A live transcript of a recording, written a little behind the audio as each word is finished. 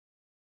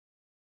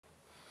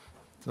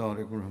السلام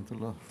علیکم ورحمۃ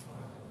اللہ.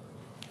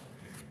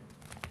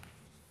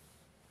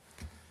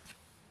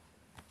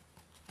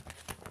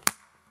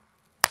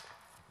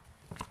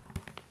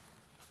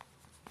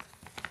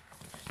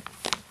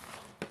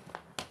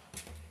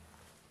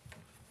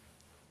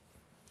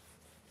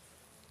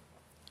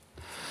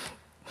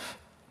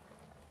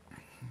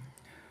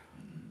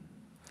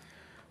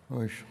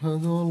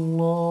 أشهد أن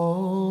لا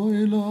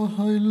إله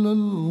إلا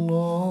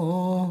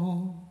الله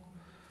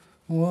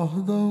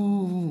وحده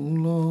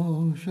لا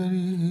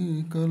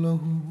شريك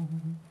له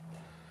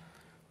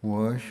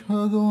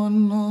وأشهد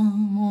أن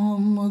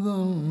محمدا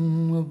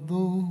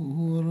عبده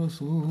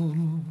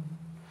ورسوله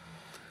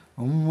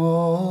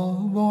أما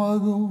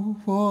بعد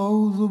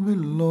فأعوذ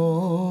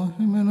بالله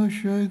من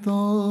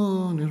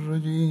الشيطان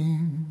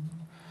الرجيم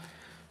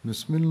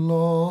بسم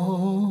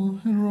الله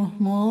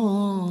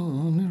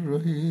الرحمن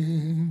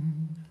الرحيم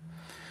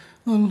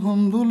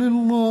الحمد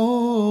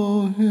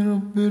لله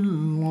رب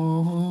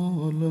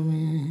العالمين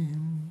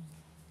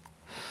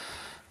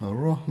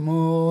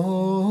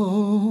الرحمن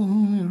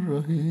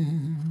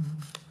الرحيم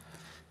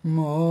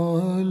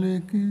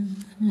مالك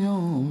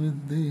يوم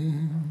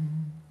الدين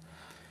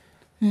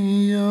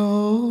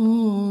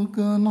إياك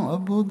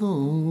نعبد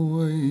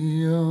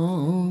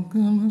وإياك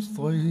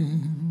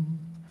نستعين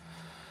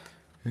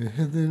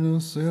اهدنا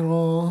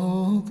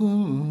الصراط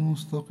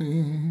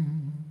المستقيم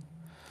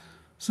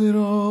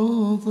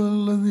صراط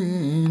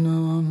الذين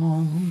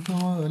أنعمت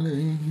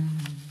عليهم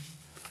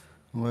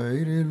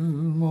غير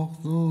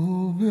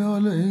المغضوب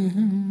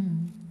عليهم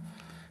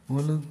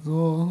ولا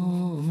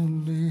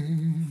الضالين.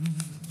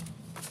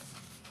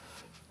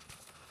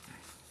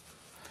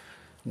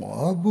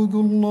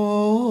 واعبدوا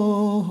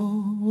الله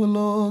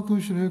ولا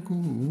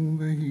تشركوا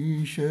به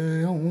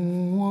شيئا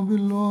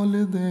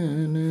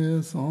وبالوالدين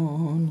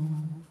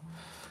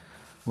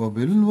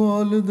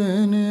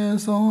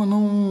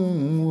إحسانا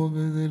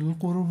وبذي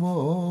القربى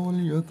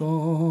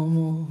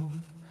واليتامى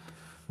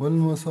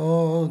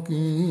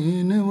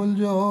والمساكين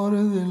والجار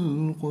ذي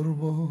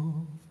القربى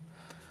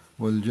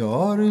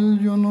والجار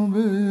الجنب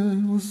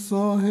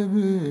والصاحب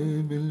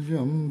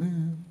بالجنب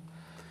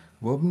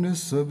وابن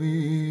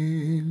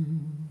السبيل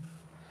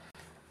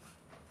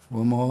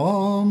وما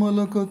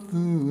ملكت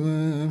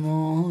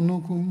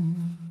أيمانكم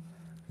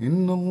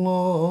إن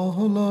الله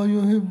لا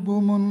يحب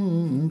من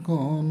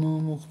كان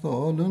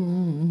مختالا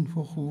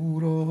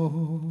فخورا.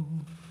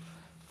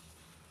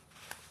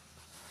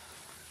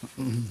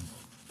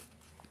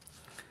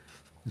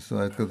 اس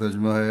آیت کا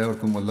ترجمہ ہے اور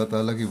تم اللہ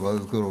تعالیٰ کی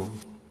عبادت کرو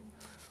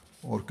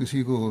اور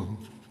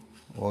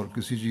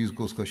کسی چیز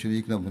کو اس کا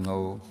شریک نہ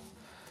بناؤ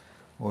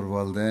اور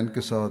والدین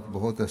کے ساتھ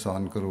بہت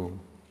احسان کرو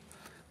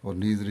اور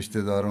نیز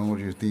رشتہ داروں اور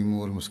یتیموں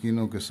اور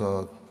مسکینوں کے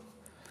ساتھ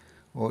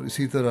اور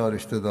اسی طرح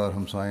رشتہ دار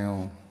ہمسایوں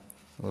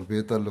اور بے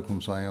تعلق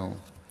ہمسایوں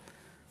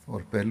اور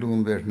پہلو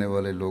میں بیٹھنے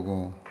والے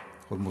لوگوں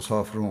اور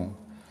مسافروں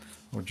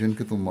اور جن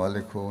کے تم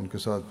مالک ہو ان کے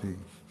ساتھ بھی،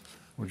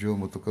 اور جو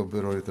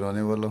متکبر اور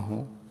اترانے والا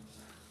ہوں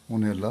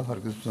انہیں اللہ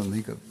ہرگز پسند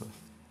نہیں کرتا.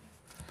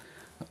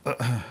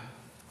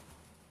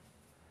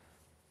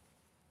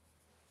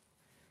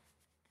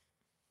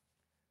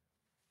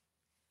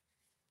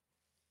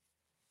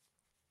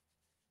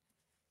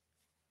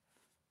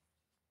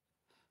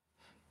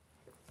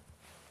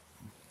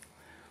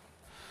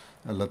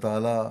 اللہ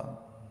تعالیٰ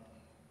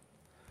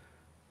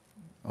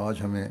آج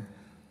ہمیں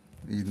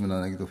عید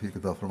منانے کی توفیق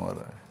عطا فرما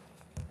رہا ہے،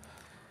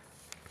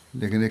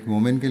 لیکن ایک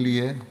مومن کے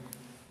لیے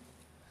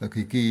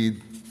حقیقی عید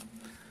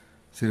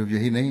صرف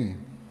یہی نہیں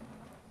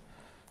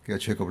کہ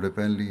اچھے کپڑے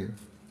پہن لیے،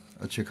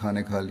 اچھے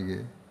کھانے کھا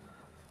لیے،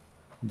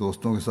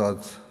 دوستوں کے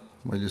ساتھ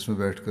مجلس میں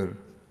بیٹھ کر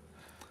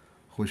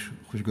خوش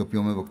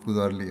گپیوں میں وقت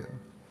گزار لیا،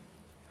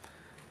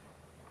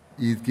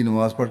 عید کی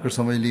نماز پڑھ کر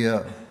سمجھ لیا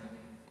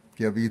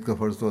کہ اب عید کا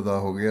فرض تو ادا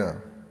ہو گیا،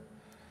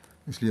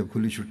 اس لیے اب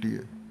کھلی چھٹی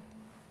ہے،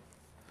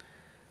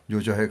 جو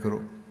چاہے کرو.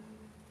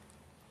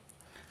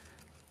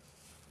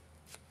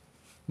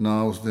 نہ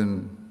اس دن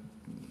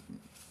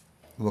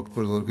وقت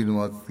پر ظہر کی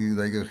نماز کی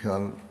ادائیگی کا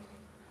خیال،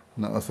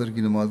 نہ عصر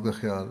کی نماز کا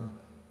خیال،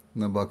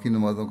 نہ باقی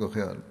نمازوں کا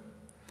خیال،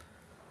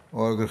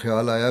 اور اگر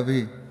خیال آیا بھی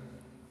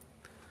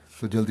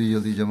تو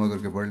جلدی جمع کر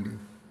کے پڑھ لی.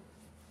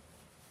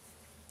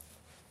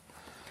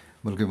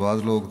 بلکہ بعض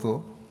لوگ تو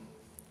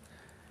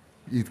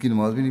عید کی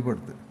نماز بھی نہیں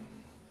پڑھتے،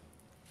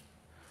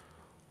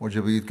 اور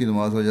جب عید کی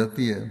نماز ہو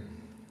جاتی ہے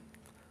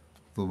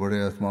تو بڑے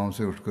اہتمام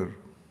سے اٹھ کر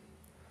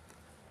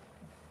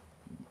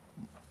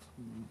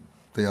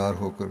تیار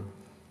ہو کر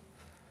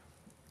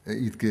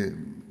عید کے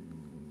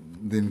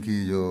دن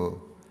کی جو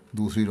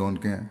دوسری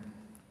رونقیں ہیں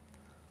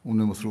ان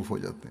میں مصروف ہو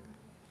جاتے ہیں،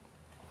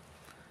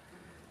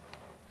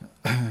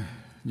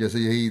 جیسے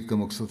یہی عید کا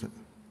مقصد ہے.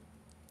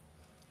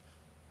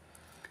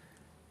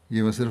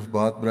 یہ میں صرف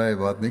بات برائے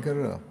بات نہیں کر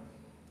رہا،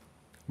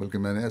 بلکہ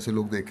میں نے ایسے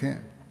لوگ دیکھے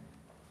ہیں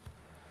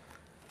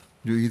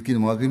جو عید کی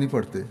نماز بھی نہیں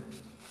پڑھتے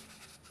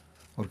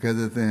اور کہہ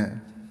دیتے ہیں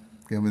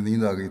کہ ہمیں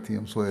نیند آ گئی تھی،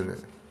 ہم سوئے رہے.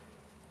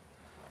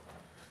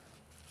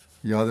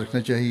 یاد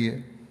رکھنا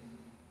چاہیے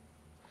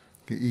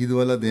کہ عید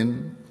والا دن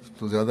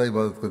تو زیادہ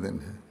عبادت کا دن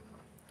ہے.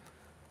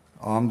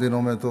 عام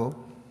دنوں میں تو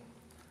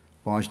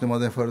 5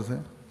 نمازیں فرض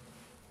ہیں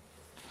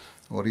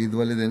اور عید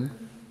والے دن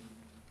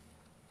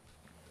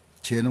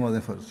 6 نمازیں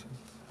فرض ہیں،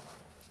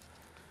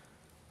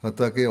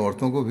 حتیٰ کہ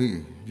عورتوں کو بھی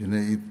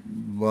جنہیں عید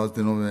بعض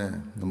دنوں میں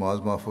نماز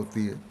معاف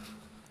ہوتی ہے،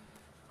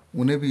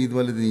 انہیں بھی عید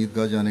والے دن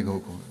عیدگاہ جانے کا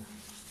حکم ہے۔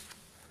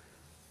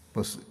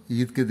 بس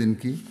عید کے دن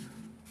کی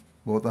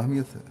بہت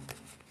اہمیت ہے۔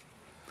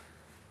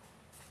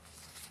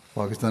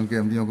 پاکستان کے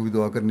احمدیوں کو بھی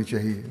دعا کرنی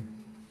چاہیے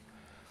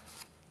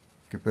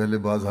کہ پہلے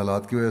بعض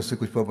حالات کی وجہ سے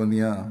کچھ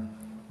پابندیاں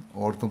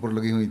عورتوں پر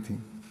لگی ہوئی تھیں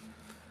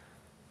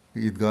کہ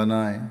عیدگاہ نہ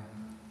آئیں،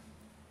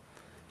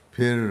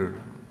 پھر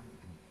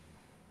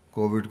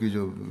کووڈ کی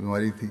جو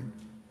بیماری تھی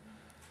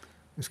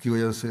اس کی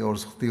وجہ سے اور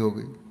سختی ہو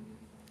گئی،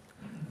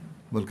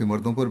 بلکہ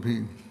مردوں پر بھی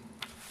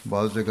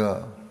بعض جگہ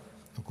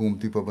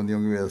حکومتی پابندیوں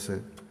کی وجہ سے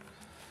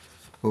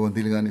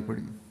پابندی لگانی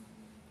پڑی۔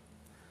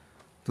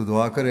 تو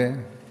دعا کریں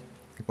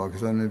کہ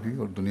پاکستان میں بھی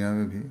اور دنیا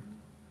میں بھی،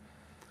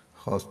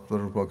 خاص طور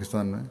پر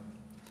پاکستان میں،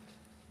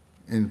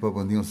 ان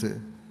پابندیوں سے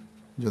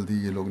جلدی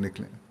یہ لوگ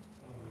نکلیں۔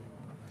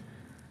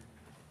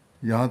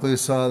 یہاں تو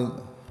اس سال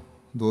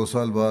 2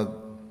 سال بعد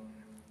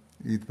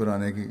عید پر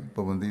آنے کی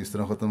پابندی اس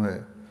طرح ختم ہے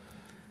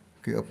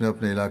کہ اپنے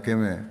اپنے علاقے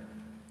میں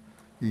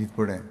عید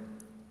پڑھیں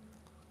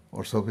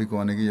اور سبھی کو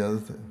آنے کی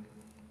اجازت ہے۔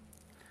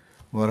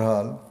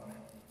 بہرحال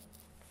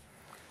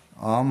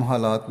عام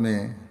حالات میں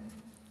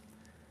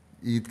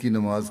عید کی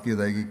نماز کی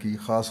ادائیگی کی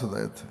خاص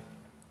ہدایت ہے،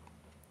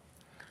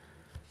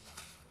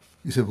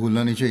 اسے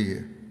بھولنا نہیں چاہیے۔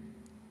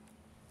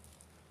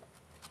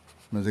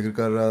 میں ذکر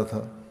کر رہا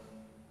تھا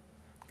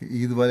کہ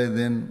عید والے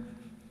دن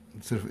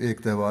صرف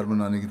ایک تہوار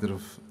منانے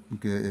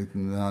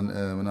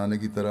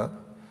کی طرح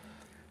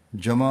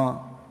جمع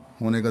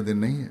ہونے کا دن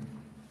نہیں ہے،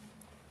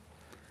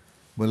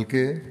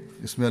 بلکہ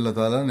اس میں اللہ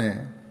تعالیٰ نے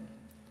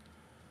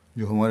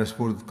جو ہمارے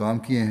سپرد کام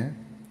کیے ہیں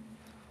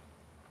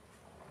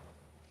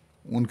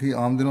ان کا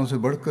عام دنوں سے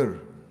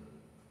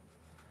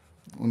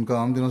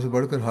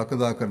بڑھ کر حق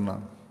ادا کرنا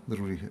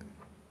ضروری ہے۔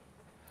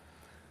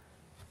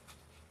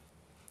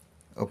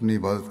 اپنی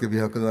عبادت کے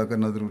بھی حق ادا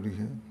کرنا ضروری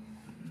ہے،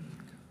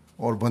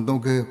 اور بندوں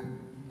کے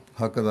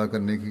حق ادا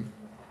کرنے کی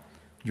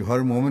جو ہر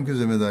مومن کی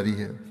ذمہ داری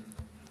ہے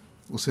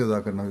اسے ادا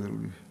کرنا بھی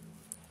ضروری ہے۔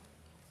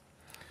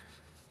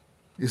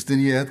 اس دن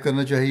یہ عہد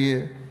کرنا چاہیے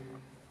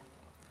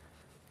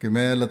کہ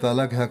میں اللہ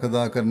تعالیٰ کے حق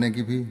ادا کرنے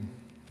کی بھی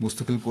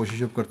مستقل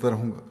کوشش اب کرتا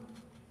رہوں گا،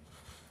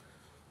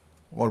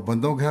 اور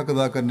بندوں کے حق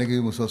ادا کرنے کی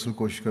بھی مسلسل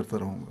کوشش کرتا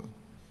رہوں گا۔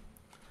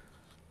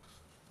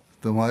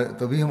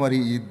 تبھی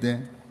ہماری عیدیں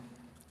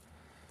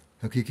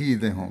حقیقی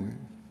عیدیں ہوں گی۔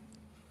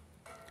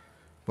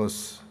 بس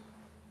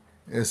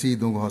ایسی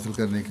عیدوں کو حاصل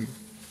کرنے کی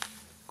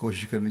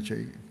کوشش کرنی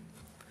چاہیے۔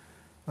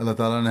 اللہ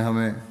تعالیٰ نے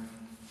ہمیں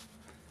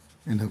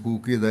ان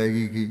حقوق کی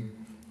ادائیگی کی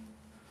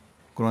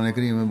قرآن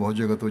کریم میں بہت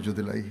جگہ توجہ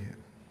دلائی ہے۔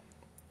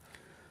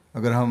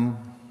 اگر ہم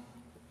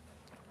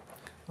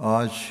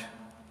آج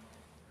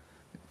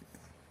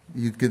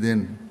عید کے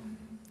دن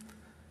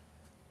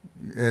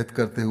عہد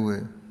کرتے ہوئے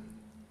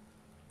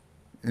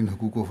ان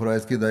حقوق و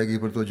فرائض کی ادائیگی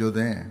پر توجہ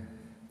دیں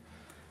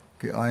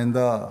کہ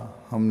آئندہ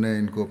ہم نے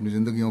ان کو اپنی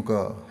زندگیوں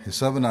کا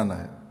حصہ بنانا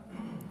ہے،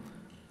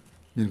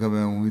 جن کا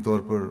میں عمومی طور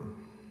پر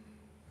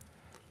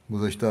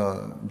گزشتہ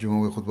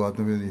جمعوں کے خطبات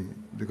میں بھی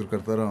ذکر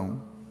کرتا رہا ہوں،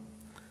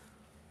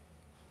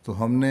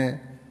 تو ہم نے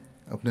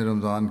اپنے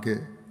رمضان کے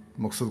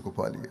مقصد کو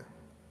پا لیا،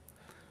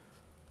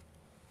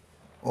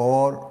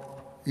 اور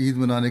عید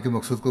منانے کے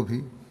مقصد کو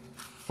بھی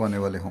پانے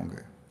والے ہوں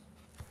گے۔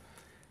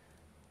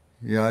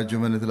 یہ آج جو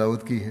میں نے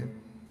تلاوت کی ہے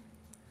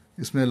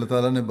اس میں اللہ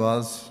تعالیٰ نے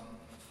بعض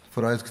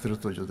فرائض کی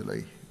طرف توجہ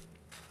دلائی ہے،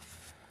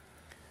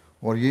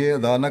 اور یہ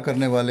ادا نہ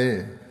کرنے والے،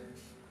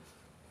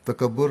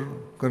 تکبر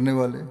کرنے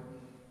والے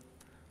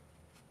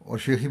اور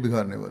شیخی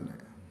بگاڑنے والے ہیں،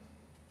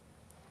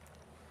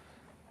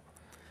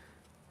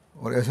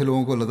 اور ایسے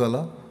لوگوں کو اللہ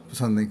تعالیٰ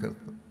پسند نہیں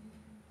کرتا۔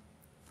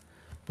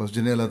 بس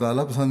جنہیں اللہ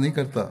تعالیٰ پسند نہیں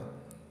کرتا،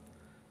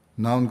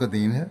 نہ ان کا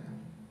دین ہے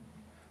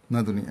نہ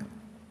دنیا۔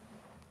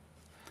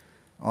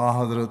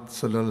 حضرت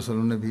صلی اللہ علیہ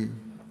وسلم نے بھی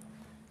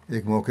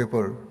ایک موقع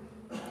پر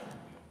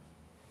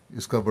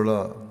اس کا بڑا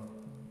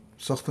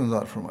سخت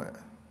انذار فرمایا۔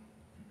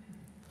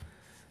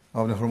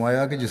 آپ نے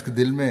فرمایا کہ جس کے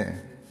دل میں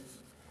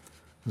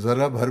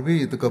ذرا بھر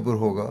بھی تکبر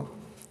ہوگا،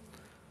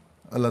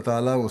 اللہ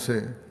تعالیٰ اسے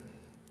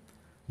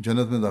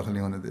جنت میں داخل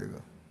نہیں ہونے دے گا۔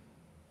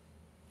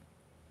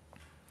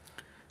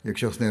 ایک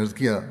شخص نے عرض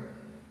کیا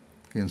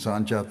کہ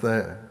انسان چاہتا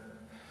ہے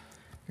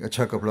کہ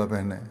اچھا کپڑا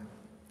پہنے،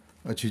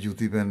 اچھی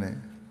جوتی پہنے،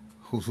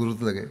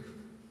 خوبصورت لگے،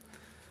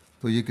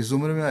 تو یہ کس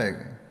عمر میں آئے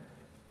گا؟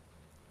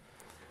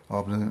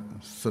 آپ نے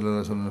صلی اللہ علیہ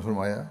وسلم نے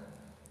فرمایا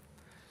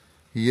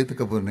یہ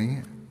تکبر نہیں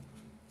ہے۔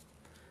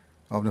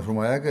 آپ نے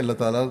فرمایا کہ اللہ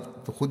تعالیٰ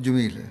تو خود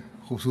جمیل ہے،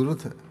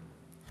 خوبصورت ہے،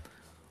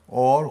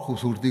 اور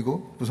خوبصورتی کو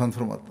پسند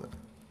فرماتا ہے۔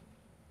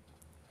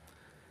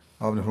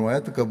 آپ نے فرمایا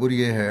تکبر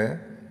یہ ہے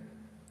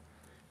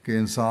کہ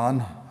انسان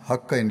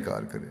حق کا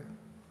انکار کرے،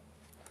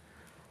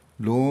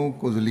 لوگوں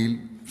کو ذلیل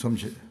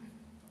سمجھے،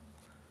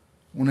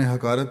 انہیں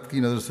حقارت کی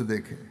نظر سے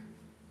دیکھے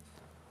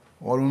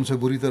اور ان سے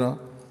بری طرح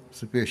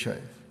سے پیش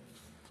آئے۔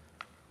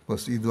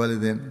 بس عید والے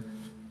دن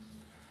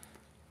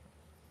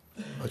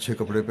اچھے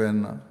کپڑے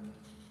پہننا،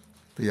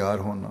 تیار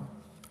ہونا،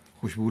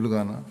 خوشبو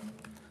لگانا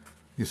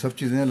یہ سب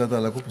چیزیں اللہ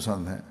تعالیٰ کو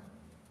پسند ہیں،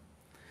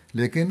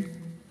 لیکن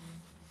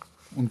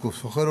ان کو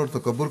فخر اور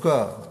تکبر کا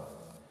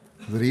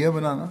ذریعہ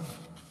بنانا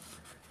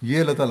یہ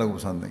اللہ تعالیٰ کو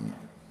پسند نہیں ہے۔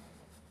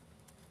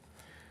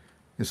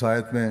 اس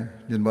آیت میں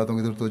جن باتوں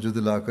کی طرف توجہ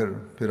دلا کر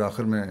پھر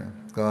آخر میں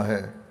کہا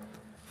ہے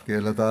کہ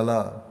اللہ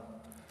تعالیٰ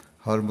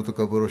ہر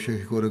متکبر اور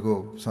شیخ کورے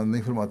کو پسند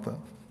نہیں فرماتا،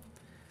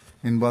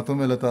 ان باتوں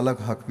میں اللہ تعالیٰ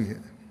کا حق بھی ہے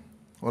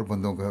اور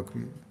بندوں کا حق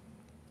بھی ہے۔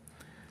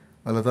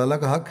 اللہ تعالیٰ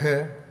کا حق ہے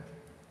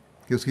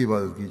کہ اس کی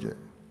عبادت کی جائے۔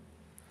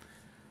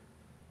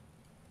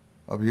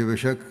 اب یہ بے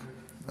شک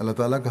اللہ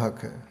تعالیٰ کا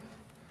حق ہے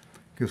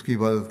کہ اس کی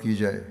عبادت کی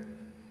جائے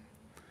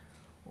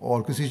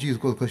اور کسی چیز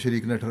کو اس کا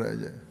شریک نہ ٹھہرایا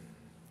جائے،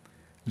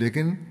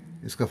 لیکن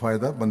اس کا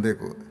فائدہ بندے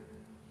کو ہے۔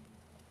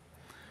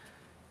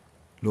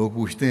 لوگ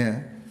پوچھتے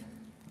ہیں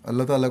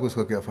اللہ تعالیٰ کو اس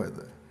کا کیا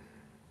فائدہ ہے؟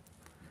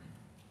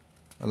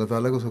 اللہ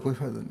تعالیٰ کو اس کا کوئی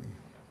فائدہ نہیں۔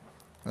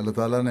 اللہ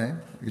تعالیٰ نے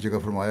ایک جگہ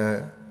فرمایا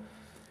ہے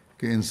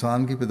کہ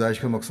انسان کی پیدائش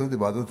کا مقصد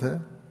عبادت ہے،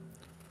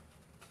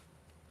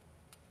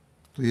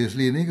 تو یہ اس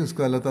لیے نہیں کہ اس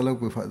کا اللہ تعالیٰ کو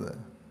کوئی فائدہ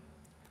ہے۔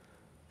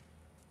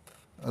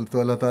 تو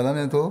اللہ تعالیٰ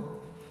نے تو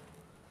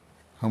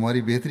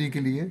ہماری بہتری کے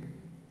لیے،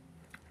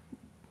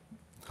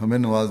 ہمیں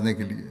نوازنے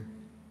کے لیے،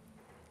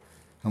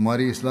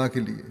 ہماری اصلاح کے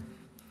لیے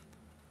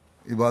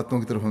عبادتوں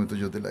کی طرف ہمیں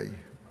توجہ دلائی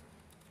ہے۔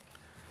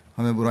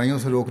 ہمیں برائیوں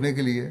سے روکنے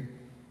کے لیے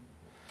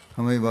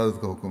ہمیں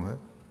عبادت کا حکم ہے،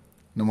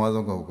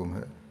 نمازوں کا حکم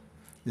ہے۔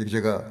 ایک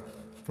جگہ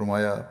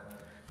فرمایا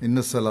ان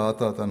الصلاۃ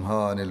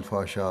تنہیٰ عن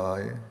الفحشاء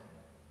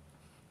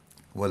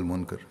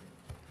والمنکر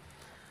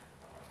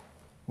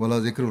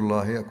ولذکر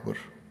اللہ اکبر،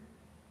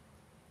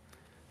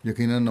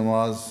 یقیناً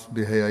نماز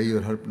بے حیائی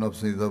اور ہر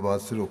ناپسندیدہ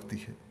بات سے روکتی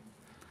ہے،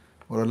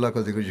 اور اللہ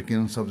کا ذکر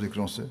یقیناً سب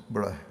ذکروں سے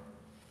بڑا ہے۔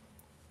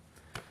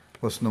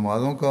 بس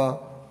نمازوں کا،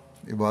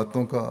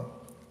 عبادتوں کا،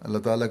 اللہ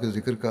تعالیٰ کے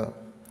ذکر کا،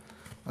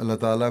 اللہ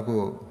تعالیٰ کو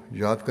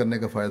یاد کرنے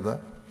کا فائدہ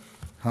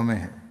ہمیں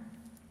ہے،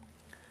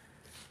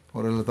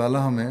 اور اللہ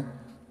تعالیٰ ہمیں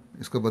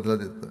اس کا بدلہ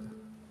دیتا ہے،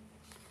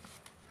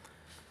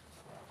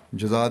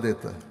 جزا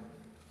دیتا ہے۔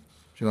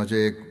 چنانچہ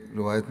ایک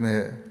روایت میں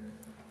ہے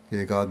کہ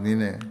ایک آدمی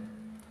نے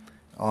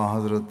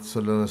حضرت صلی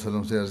اللہ علیہ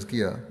وسلم سے عرض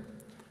کیا،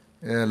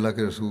 اے اللہ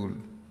کے رسول،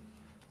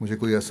 مجھے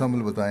کوئی ایسا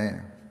عمل بتائیں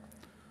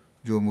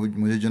جو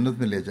مجھے جنت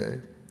میں لے جائے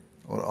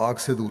اور آگ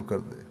سے دور کر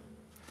دے۔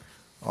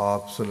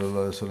 آپ صلی اللہ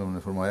علیہ وسلم نے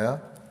فرمایا،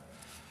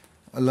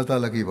 اللہ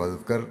تعالیٰ کی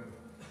عبادت کر،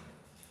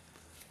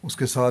 اس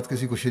کے ساتھ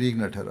کسی کو شریک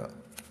نہ ٹھہرا،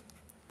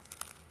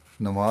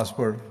 نماز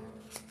پڑھ،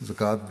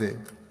 زکوٰۃ دے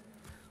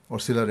اور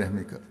صلہ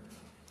رحمی کر،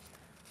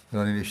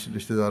 یعنی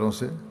رشتہ داروں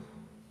سے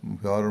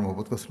پیار اور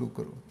محبت کا سلوک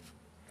کرو۔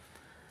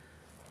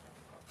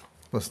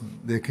 بس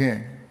دیکھیں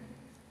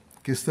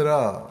کس طرح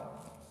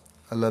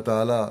اللہ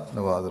تعالیٰ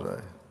نواز رہا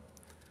ہے،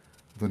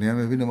 دنیا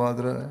میں بھی نواز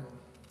رہا ہے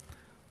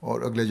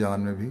اور اگلے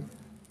جہان میں بھی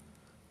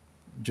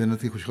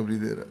جنت کی خوشخبری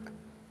دے رہا ہے۔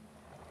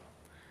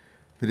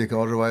 پھر ایک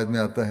اور روایت میں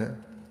آتا ہے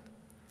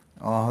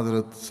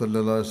حضرت صلی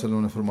اللہ علیہ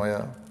وسلم نے فرمایا،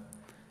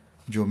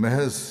 جو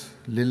محض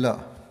للہ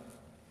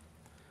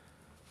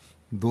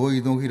 2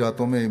 عیدوں کی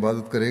راتوں میں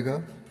عبادت کرے گا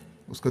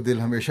اس کا دل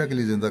ہمیشہ کے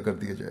لیے زندہ کر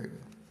دیا جائے گا۔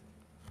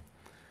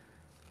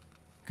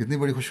 کتنی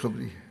بڑی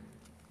خوشخبری ہے!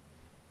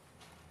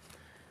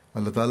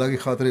 اللہ تعالیٰ کی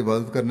خاطر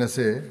عبادت کرنے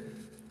سے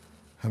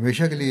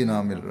ہمیشہ کے لیے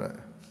انعام مل رہا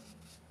ہے۔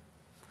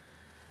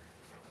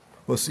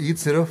 بس عید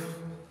صرف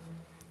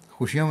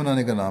خوشیاں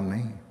منانے کا نام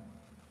نہیں،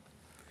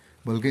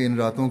 بلکہ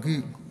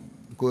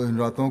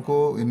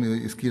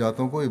اس کی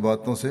راتوں کو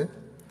عبادتوں سے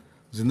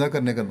زندہ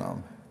کرنے کا نام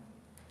ہے،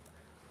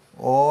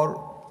 اور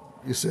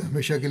اس سے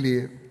ہمیشہ کے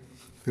لیے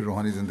پھر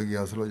روحانی زندگی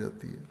حاصل ہو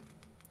جاتی ہے۔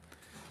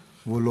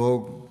 وہ لوگ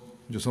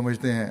جو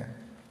سمجھتے ہیں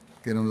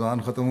کہ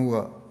رمضان ختم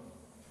ہوا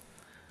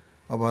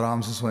اب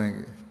آرام سے سوئیں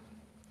گے،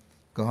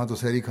 کہاں تو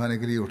سحری کھانے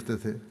کے لیے اٹھتے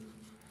تھے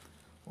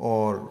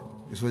اور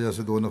اس وجہ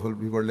سے 2 نفل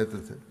بھی پڑھ لیتے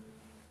تھے،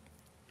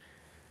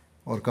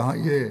 اور کہاں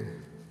یہ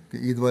کہ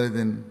عید والے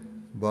دن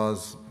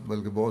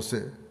بلکہ بہت سے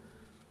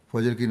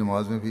فجر کی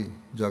نماز میں بھی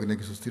جاگنے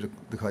کی سستی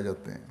دکھا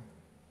جاتے ہیں۔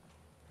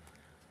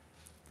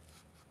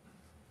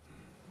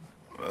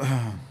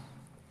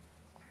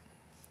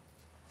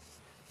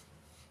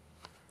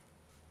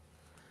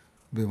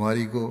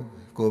 بیماری کو،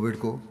 کووڈ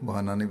کو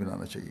بہانہ نہیں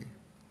بنانا چاہیے۔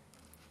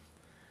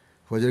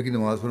 فجر کی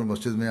نماز پر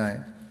مسجد میں آئیں،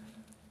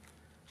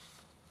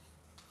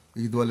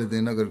 عید والے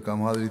دن اگر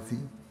کم حاضری تھی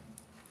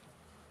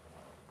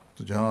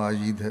تو جہاں آج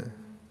عید ہے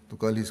تو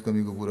کل ہی اس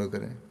کمی کو پورا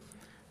کریں،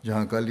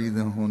 جہاں کل عید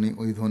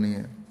ہونی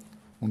ہے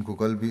ان کو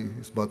کل بھی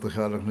اس بات کا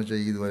خیال رکھنا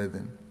چاہیے عید والے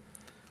دن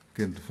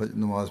کہ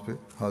نماز پہ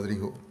حاضری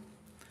ہو،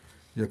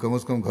 یا کم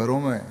از کم گھروں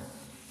میں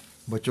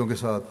بچوں کے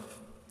ساتھ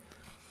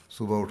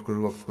صبح اٹھ کر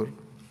وقت پر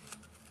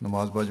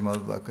نماز باجماعت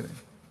ادا کریں۔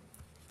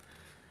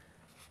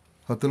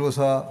 حتی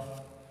الوسع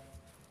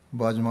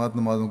باجماعت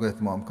نمازوں کا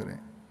اہتمام کریں،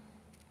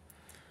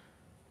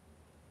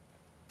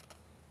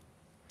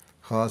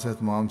 خاص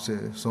اہتمام سے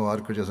سنوار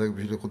کر، جیسا کہ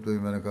پچھلے خطبے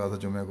میں نے کہا تھا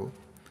جمعہ کو،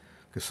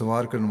 کہ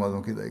سنوار کر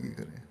نمازوں کی ادائیگی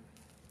کریں۔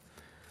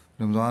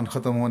 رمضان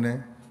ختم ہونے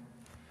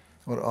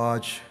اور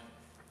آج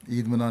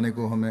عید منانے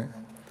کو ہمیں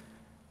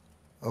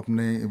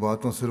اپنے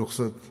عبادتوں سے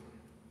رخصت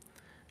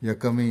یا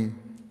کمی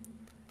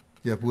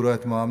یا پورا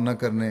اہتمام نہ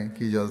کرنے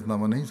کی اجازت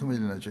نامہ نہیں سمجھ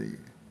لینا چاہیے۔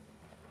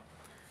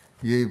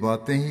 یہ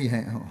باتیں ہی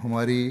ہیں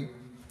ہماری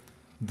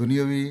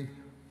دنیاوی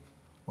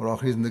اور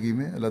آخری زندگی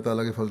میں اللہ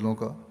تعالیٰ کے فضلوں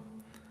کا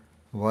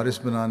وارث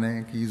بنانے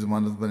کی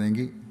ضمانت بنیں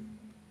گی۔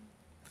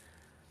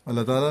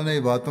 اللہ تعالیٰ نے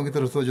عبادتوں کی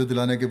طرف توجہ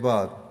دلانے کے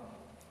بعد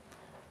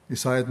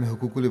اس آیت میں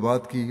حقوق العباد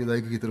کی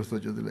ادائیگی کی طرف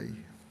توجہ دلائی۔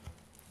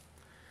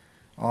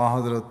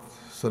 حضرت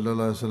صلی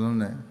اللہ علیہ وسلم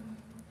نے،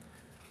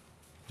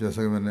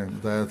 جیسا کہ میں نے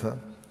بتایا تھا،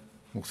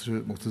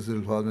 مختصر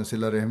الفاظ میں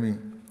صلہ رحمی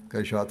کا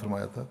ارشاد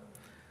فرمایا تھا۔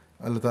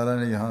 اللہ تعالیٰ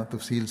نے یہاں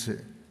تفصیل سے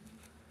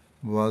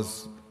بعض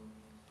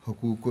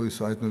حقوق کو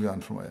اس آیت میں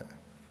بیان فرمایا ہے۔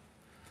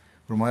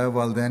 فرمایا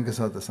والدین کے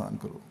ساتھ احسان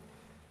کرو۔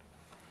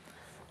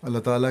 اللہ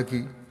تعالیٰ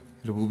کی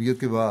ربوبیت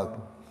کے بعد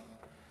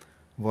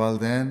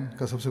والدین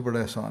کا سب سے بڑا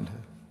احسان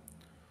ہے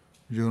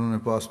جو انہوں نے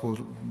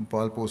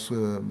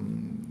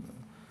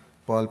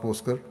پال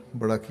پوس کر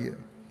بڑا کیا۔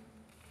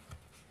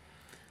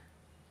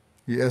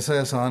 یہ ایسا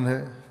احسان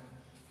ہے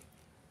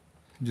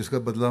جس کا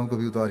بدلہ ہم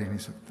کبھی اتار ہی نہیں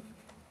سکتے۔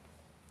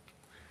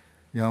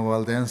 یہاں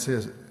والدین سے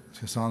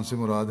احسان سے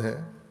مراد ہے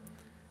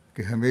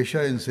کہ ہمیشہ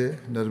ان سے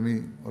نرمی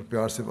اور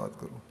پیار سے بات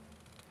کرو،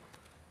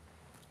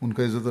 ان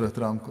کا عزت اور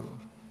احترام کرو۔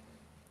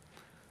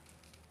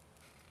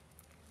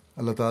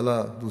 اللہ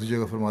تعالیٰ دوسری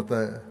جگہ فرماتا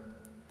ہے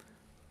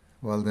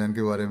والدین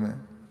کے بارے میں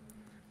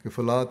کہ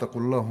فلا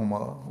تقل لہما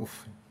اف،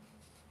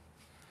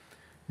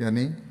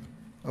 یعنی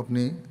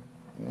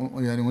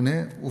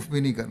انہیں اف بھی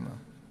نہیں کرنا۔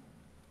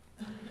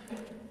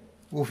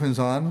 اف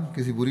انسان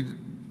کسی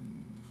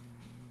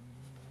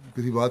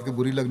بات کے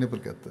بری لگنے پر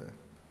کہتا ہے،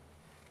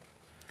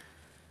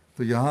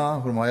 تو یہاں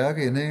فرمایا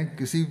کہ انہیں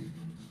کسی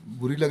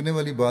بری لگنے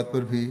والی بات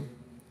پر بھی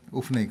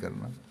اف نہیں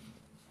کرنا۔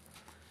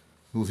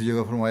 دوسری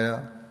جگہ فرمایا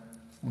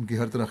ان کی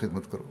ہر طرح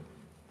خدمت کرو،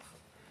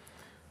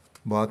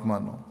 بات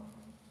مانو،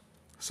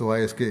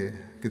 سوائے اس کے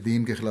کہ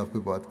دین کے خلاف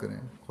کوئی بات کریں،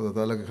 خدا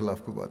تعالیٰ کے خلاف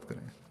کوئی بات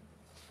کریں۔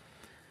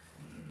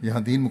 یہاں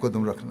دین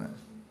مقدم رکھنا ہے،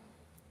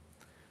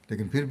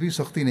 لیکن پھر بھی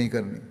سختی نہیں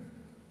کرنی۔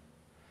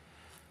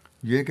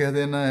 یہ کہہ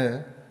دینا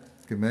ہے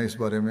کہ میں اس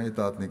بارے میں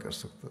اطاعت نہیں کر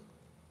سکتا،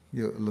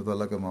 یہ اللہ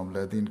تعالیٰ کا معاملہ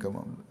ہے، دین کا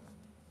معاملہ ہے۔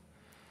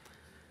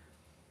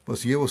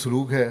 بس یہ وہ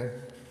سلوک ہے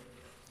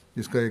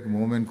جس کا ایک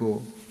مومن کو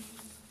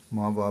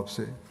ماں باپ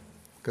سے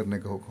کرنے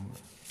کا حکم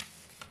ہے،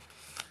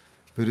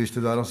 پھر رشتہ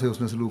داروں سے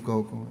حسن سلوک کا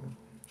حکم ہے۔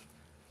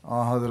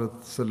 حضرت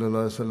صلی اللہ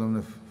علیہ وسلم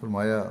نے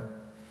فرمایا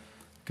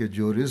کہ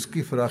جو رزق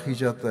کی فراخی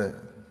چاہتا ہے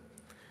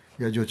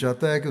یا جو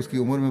چاہتا ہے کہ اس کی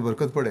عمر میں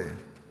برکت پڑے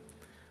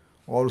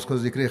اور اس کا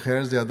ذکر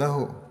خیر زیادہ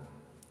ہو،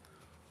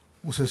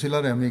 اسے صلہ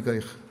رحمی کا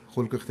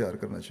خلق اختیار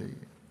کرنا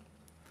چاہیے۔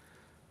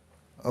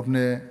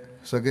 اپنے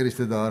سگے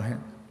رشتہ دار ہیں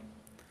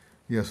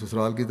یا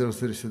سسرال کی طرف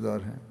سے رشتہ دار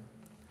ہیں،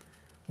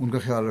 ان کا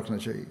خیال رکھنا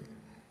چاہیے۔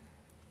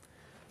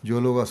 جو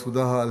لوگ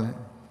آسودہ حال ہیں،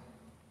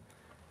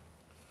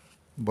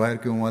 باہر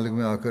کے ممالک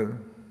میں آ کر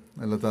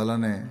اللہ تعالیٰ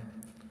نے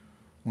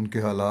ان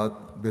کے حالات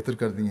بہتر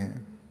کر دیے ہیں،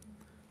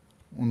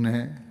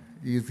 انہیں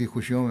عید کی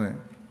خوشیوں میں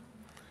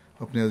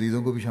اپنے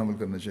عزیزوں کو بھی شامل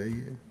کرنا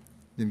چاہیے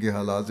جن کے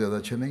حالات زیادہ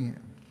اچھے نہیں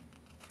ہیں۔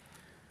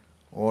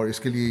 اور اس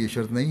کے لیے یہ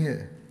شرط نہیں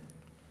ہے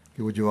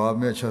کہ وہ جواب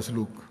میں اچھا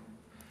سلوک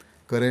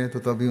کریں تو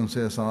تب ہی ان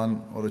سے احسان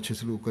اور اچھے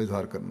سلوک کا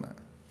اظہار کرنا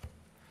ہے،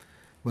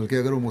 بلکہ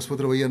اگر وہ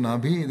مثبت رویہ نہ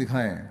بھی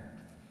دکھائیں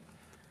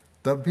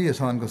تب بھی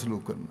احسان کا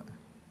سلوک کرنا ہے۔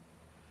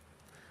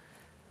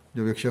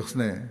 جب ایک شخص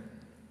نے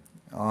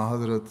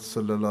حضرت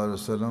صلی اللہ علیہ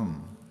وسلم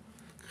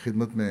کی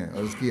خدمت میں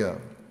عرض کیا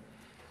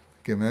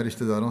کہ میں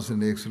رشتہ داروں سے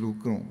نیک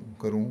سلوک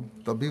کروں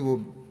تب بھی وہ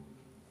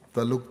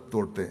تعلق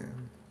توڑتے ہیں،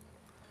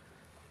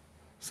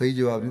 صحیح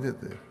جواب نہیں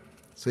دیتے،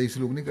 صحیح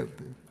سلوک نہیں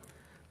کرتے،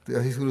 تو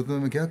ایسی صورت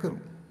میں کیا کروں؟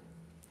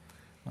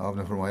 آپ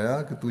نے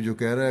فرمایا کہ تو جو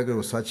کہہ رہا ہے اگر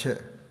وہ سچ ہے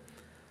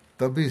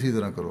تب بھی اسی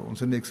طرح کرو، ان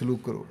سے نیک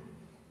سلوک کرو،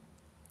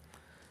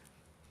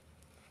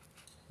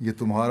 یہ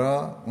تمہارا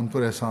ان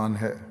پر احسان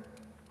ہے،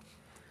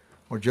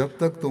 اور جب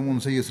تک تم ان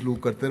سے یہ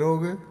سلوک کرتے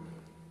رہو گے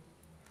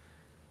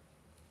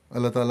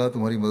اللہ تعالیٰ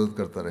تمہاری مدد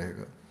کرتا رہے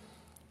گا۔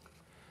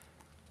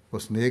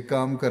 بس نیک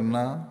کام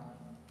کرنا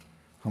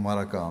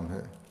ہمارا کام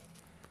ہے،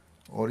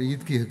 اور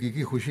عید کی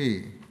حقیقی خوشی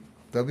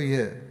تبھی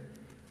ہے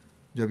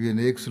جب یہ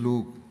نیک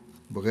سلوک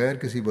بغیر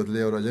کسی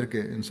بدلے اور اجر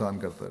کے انسان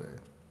کرتا رہے۔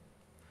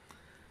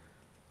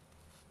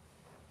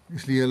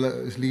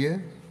 اس لیے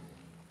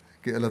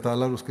کہ اللہ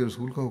تعالیٰ اور اس کے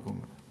رسول کا حکم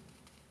ہے،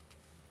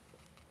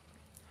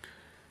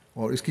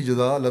 اور اس کی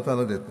جزا اللہ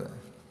تعالیٰ دیتا ہے۔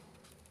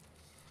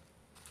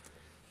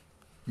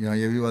 یہاں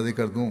یہ بھی واضح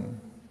کر دوں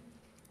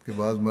کہ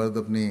بعض مرد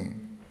اپنی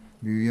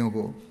بیویوں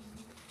کو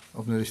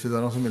اپنے رشتہ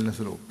داروں سے ملنے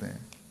سے روکتے ہیں،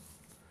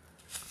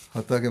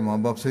 حتیٰ کہ ماں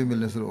باپ سے بھی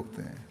ملنے سے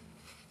روکتے ہیں،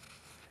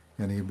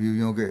 یعنی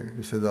بیویوں کے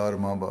رشتہ دار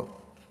ماں باپ۔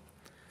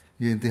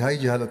 یہ انتہائی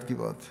جہالت کی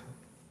بات ہے۔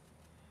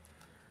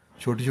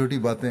 چھوٹی چھوٹی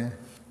باتیں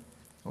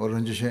اور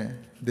رنجشیں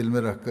دل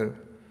میں رکھ کر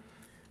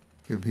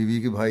کہ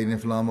بیوی کے بھائی نے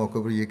فلاں موقع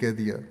پر یہ کہہ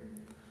دیا،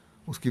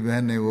 اس کی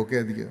بہن نے وہ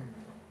کہہ دیا،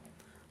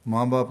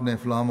 ماں باپ نے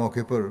فلاں موقع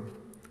پر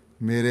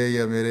میرے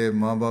یا میرے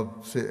ماں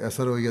باپ سے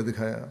ایسا رویہ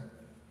دکھایا،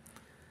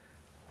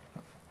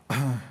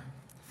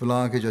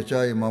 فلاں کے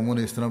چچا یا ماموں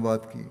نے اس طرح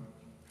بات کی،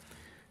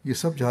 یہ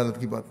سب جہالت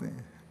کی باتیں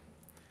ہیں۔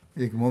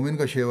 ایک مومن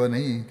کا شیوا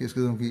نہیں کہ اس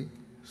قسم کی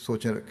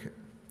سوچیں رکھے،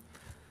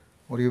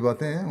 اور یہ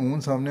باتیں عموماً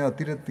سامنے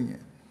آتی رہتی ہیں۔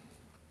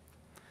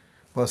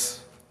 بس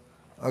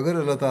اگر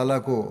اللہ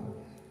تعالیٰ کو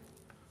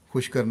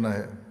خوش کرنا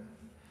ہے،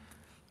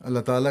 اللہ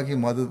تعالیٰ کی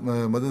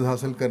مدد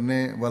حاصل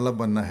کرنے والا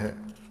بننا ہے،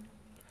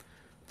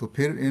 تو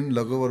پھر ان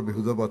لغو اور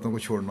بیہودہ باتوں کو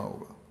چھوڑنا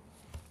ہوگا۔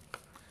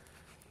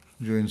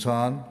 جو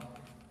انسان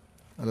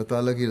اللہ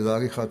تعالیٰ کی رضا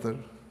کی خاطر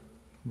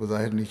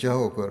بظاہر نیچا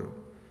ہو کر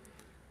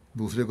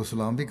دوسرے کو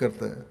سلام بھی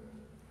کرتا ہے،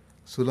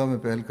 صلح میں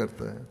پہل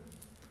کرتا ہے،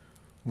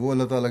 وہ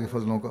اللہ تعالیٰ کے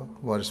فضلوں کا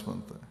وارث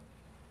بنتا ہے۔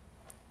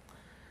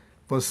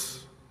 بس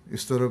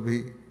اس طرف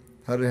بھی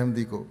ہر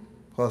احمدی کو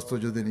خاص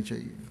توجہ دینی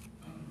چاہیے۔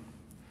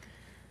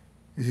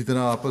 اسی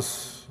طرح آپس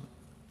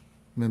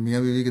میں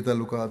میاں بیوی کے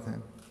تعلقات ہیں،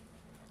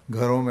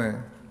 گھروں میں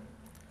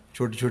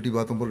چھوٹی چھوٹی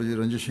باتوں پر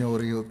جو رنجشیں ہو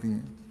رہی ہوتی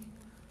ہیں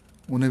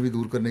انہیں بھی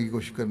دور کرنے کی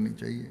کوشش کرنی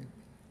چاہیے۔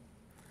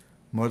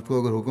 مرد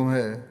کو اگر حکم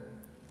ہے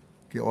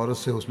کہ عورت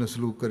سے حسن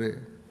سلوک کرے،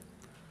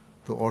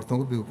 تو عورتوں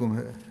کو بھی حکم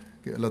ہے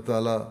کہ اللہ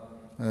تعالیٰ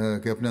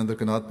کہ اپنے اندر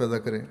قناعت پیدا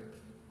کریں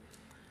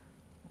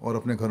اور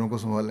اپنے گھروں کو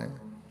سنبھالیں۔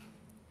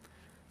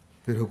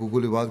 پھر حقوق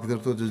العباد کی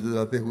طرف توجہ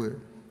دلاتے ہوئے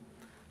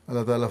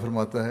اللہ تعالیٰ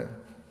فرماتا ہے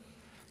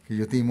کہ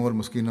یتیموں اور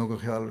مسکینوں کا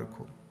خیال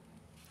رکھو۔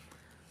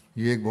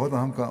 یہ ایک بہت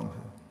اہم کام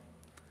ہے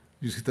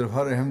جس کی طرف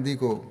ہر احمدی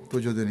کو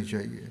توجہ دینی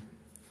چاہیے۔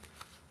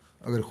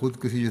 اگر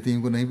خود کسی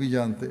یتیم کو نہیں بھی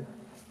جانتے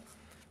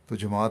تو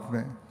جماعت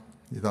میں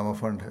یتامہ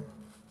فنڈ ہے،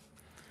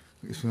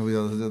 اس میں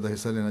زیادہ سے زیادہ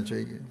حصہ لینا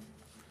چاہیے۔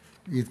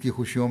 عید کی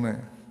خوشیوں میں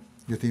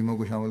یتیموں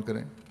کو شامل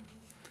کریں،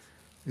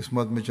 اس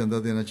مد میں چندہ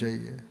دینا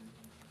چاہیے۔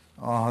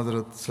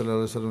 حضرت صلی اللہ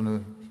علیہ وسلم نے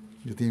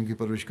یتیم کی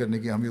پرورش کرنے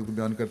کی اہمیت کو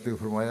بیان کرتے ہوئے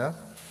فرمایا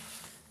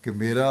کہ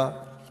میرا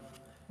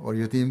اور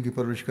یتیم کی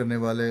پرورش کرنے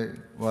والا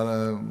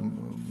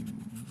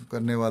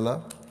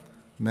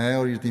میں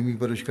اور یتیم کی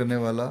پرورش کرنے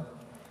والا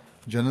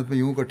جنت میں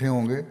یوں اکٹھے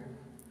ہوں گے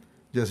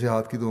جیسے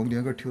ہاتھ کی 2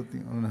 انگلیاں اکٹھی ہوتی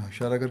ہیں۔ انہوں نے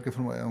اشارہ کر کے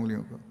فرمایا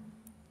انگلیوں کا۔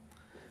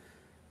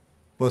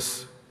 بس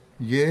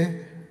یہ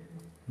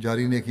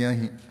جاری نیکیاں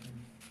ہی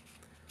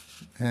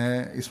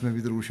ہیں، اس میں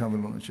بھی ضرور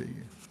شامل ہونا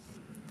چاہیے۔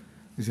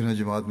 اسی طرح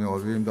جماعت میں اور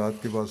بھی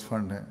امداد کے بعض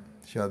فنڈ ہیں،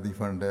 شادی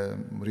فنڈ ہے،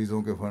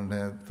 مریضوں کے فنڈ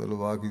ہیں،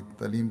 طلباء کی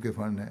تعلیم کے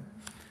فنڈ ہیں،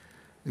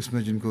 اس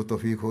میں جن کو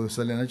توفیق ہو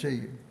حصہ لینا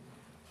چاہیے۔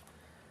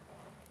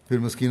 پھر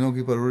مسکینوں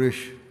کی پرورش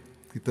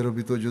کی طرف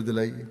بھی توجہ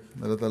دلائیے۔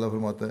 اللہ تعالیٰ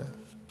فرماتا ہے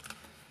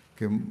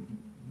کہ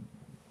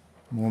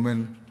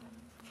مومن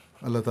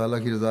اللہ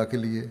تعالیٰ کی رضا کے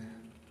لیے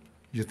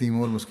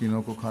یتیموں اور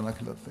مسکینوں کو کھانا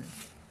کھلاتے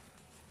ہیں۔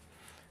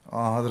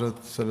 حضرت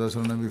صلی اللہ علیہ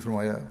وسلم نے بھی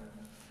فرمایا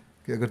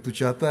کہ اگر تو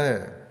چاہتا ہے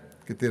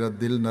کہ تیرا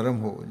دل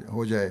نرم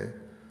ہو جائے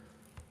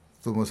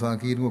تو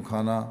مساکین کو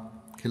کھانا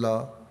کھلا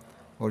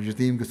اور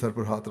یتیم کے سر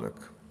پر ہاتھ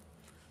رکھ۔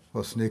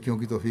 بس نیکیوں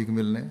کی توفیق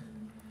ملنے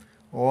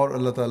اور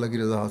اللہ تعالیٰ کی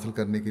رضا حاصل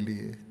کرنے کے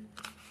لیے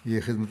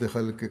یہ خدمت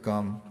خلق کے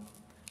کام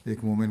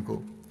ایک مومن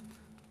کو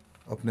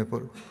اپنے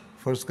پر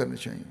فرض کرنے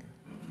چاہیے۔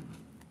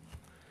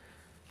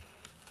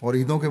 اور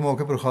عیدوں کے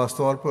موقع پر خاص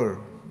طور پر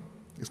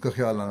اس کا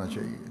خیال آنا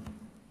چاہیے۔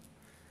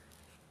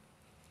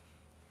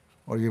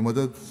 اور یہ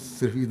مدد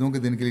صرف عیدوں کے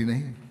دن کے لیے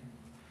نہیں،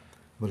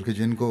 بلکہ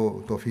جن کو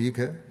توفیق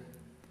ہے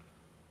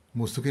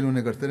مستقل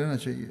انہیں کرتے رہنا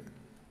چاہیے۔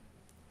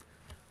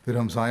 پھر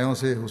ہمسایوں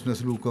سے حسن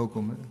سلوک کا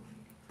حکم ہے۔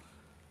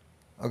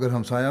 اگر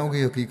ہمسایوں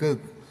کی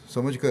حقیقت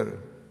سمجھ کر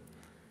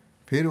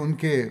پھر ان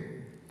کے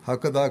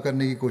حق ادا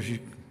کرنے کی کوشش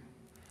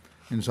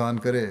انسان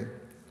کرے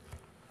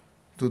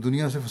تو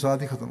دنیا سے فساد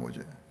ہی ختم ہو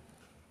جائے۔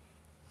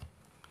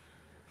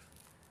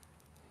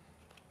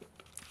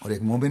 اور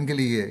ایک مومن کے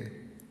لیے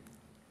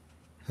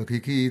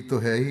حقیقی عید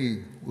تو ہے ہی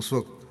اس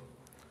وقت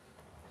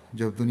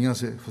جب دنیا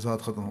سے فساد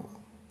ختم ہو۔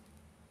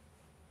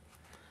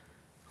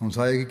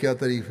 ہمسائے کی کیا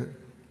تعریف ہے۔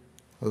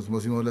 حضرت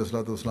مسیح علیہ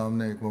الصلوۃ والسلام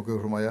نے ایک موقع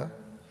فرمایا،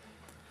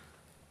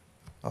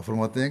 آپ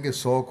فرماتے ہیں کہ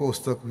 100 کوس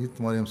تک بھی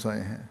تمہارے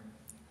ہمسائے ہیں،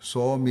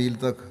 100 میل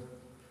تک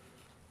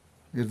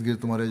ارد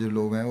گرد تمہارے جو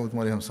لوگ ہیں وہ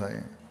تمہارے ہمسائے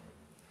ہیں۔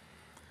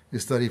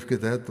 اس تعریف کے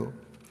تحت تو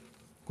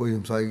کوئی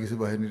ہمسائیگی سے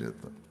باہر نہیں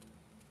رہتا۔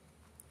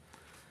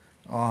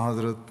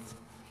 حضرت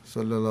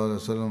صلی اللہ علیہ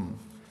وسلم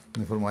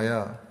نے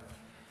فرمایا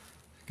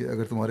کہ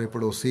اگر تمہارے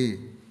پڑوسی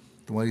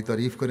تمہاری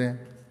تعریف کریں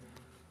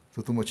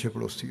تو تم اچھے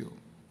پڑوسی ہو۔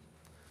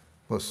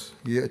 بس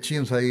یہ اچھی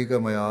ہمسائیگی کا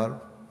معیار،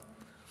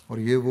 اور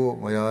یہ وہ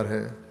معیار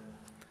ہے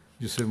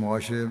جس سے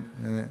معاشرے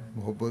میں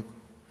محبت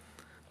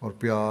اور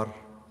پیار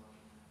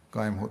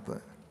قائم ہوتا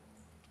ہے۔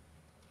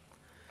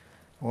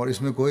 اور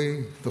اس میں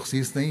کوئی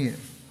تخصیص نہیں ہے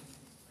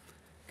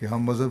کہ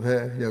ہم مذہب ہے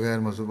یا غیر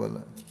مذہب والا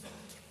ہے،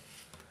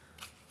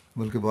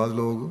 بلکہ بعض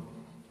لوگ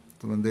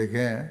تو میں نے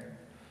دیکھے ہیں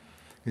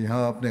کہ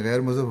یہاں اپنے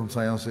غیر مذہب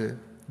ہمسایوں سے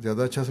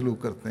زیادہ اچھا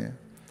سلوک کرتے ہیں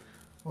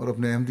اور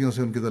اپنے احمدیوں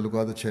سے ان کے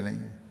تعلقات اچھے نہیں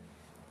ہیں۔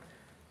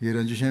 یہ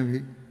رنجشیں بھی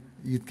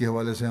عید کے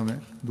حوالے سے ہمیں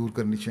دور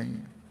کرنی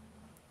چاہیے۔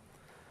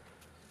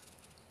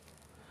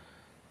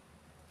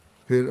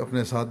 پھر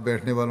اپنے ساتھ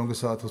بیٹھنے والوں کے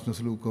ساتھ حسن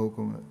سلوک کا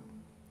حکم ہے،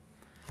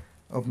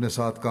 اپنے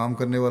ساتھ کام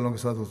کرنے والوں کے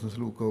ساتھ حسن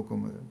سلوک کا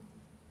حکم ہے۔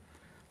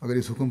 اگر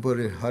اس حکم پر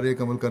ہر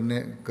ایک عمل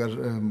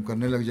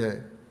کرنے لگ جائے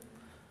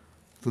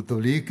تو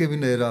تبلیغ کے بھی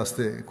نئے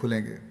راستے کھلیں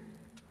گے،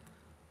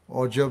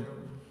 اور جب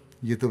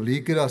یہ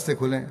تبلیغ کے راستے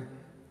کھلیں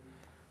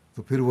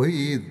تو پھر وہی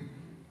عید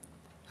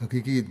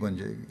حقیقی عید بن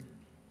جائے گی۔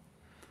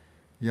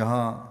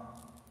 یہاں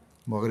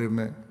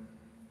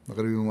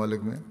مغربی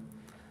ممالک میں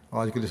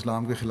آج کل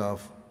اسلام کے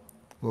خلاف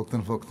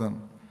وقتاً فوقتاً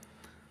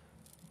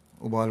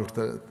ابال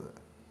اٹھتا رہتا ہے۔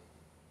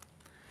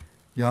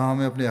 یہاں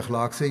ہمیں اپنے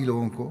اخلاق سے ہی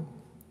لوگوں کو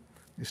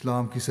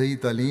اسلام کی صحیح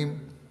تعلیم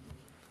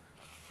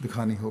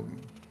دکھانی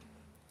ہوگی۔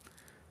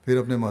 پھر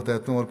اپنے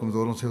ماتحتوں اور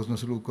کمزوروں سے حسن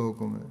سلوک کا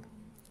حکم ہے،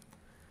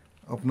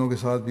 اپنوں کے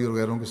ساتھ بھی اور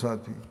غیروں کے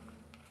ساتھ بھی۔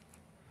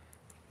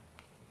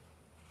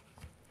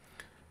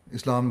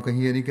 اسلام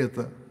کہیں یہ نہیں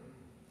کہتا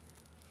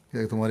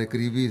کہ تمہارے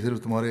قریبی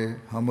صرف تمہارے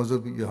ہم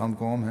مذہب یا ہم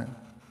قوم ہیں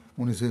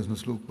انہیں سے حسن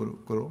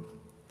سلوک کرو،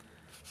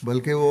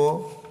 بلکہ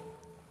وہ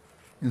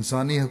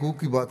انسانی حقوق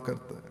کی بات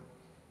کرتا ہے،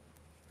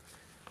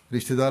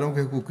 رشتہ داروں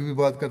کے حقوق کی بھی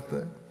بات کرتا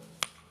ہے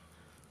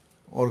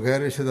اور غیر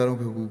رشتہ داروں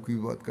کے حقوق کی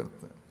بھی بات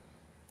کرتا ہے،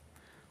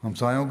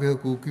 ہمسایوں کے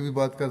حقوق کی بھی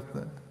بات کرتا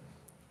ہے،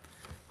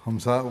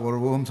 اور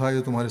وہ ہمسائے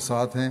جو تمہارے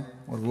ساتھ ہیں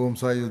اور وہ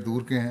ہمسائے جو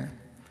دور کے ہیں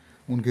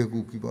ان کے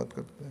حقوق کی بات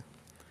کرتا ہے،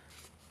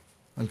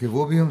 بلکہ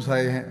وہ بھی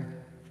ہمسائے ہیں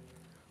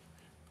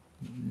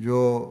جو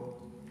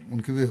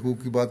ان کے بھی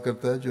حقوق کی بات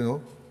کرتا ہے جو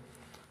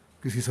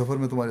کسی سفر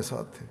میں تمہارے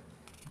ساتھ تھے۔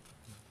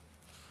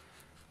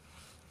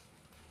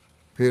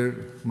 پھر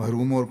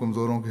محروموں اور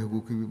کمزوروں کے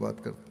حقوق کی بھی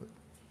بات کرتا ہے،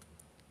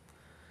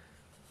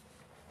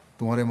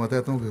 تمہارے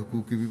ماتحتوں کے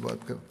حقوق کی بھی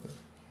بات کرتا ہے۔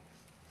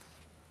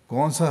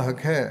 کون سا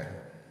حق ہے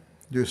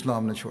جو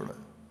اسلام نے چھوڑا ہے؟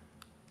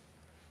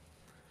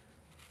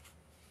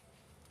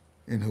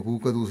 ان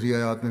حقوق کا دوسری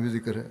آیات میں بھی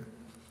ذکر ہے۔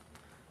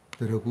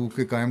 پھر حقوق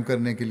کے قائم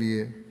کرنے کے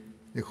لیے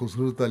ایک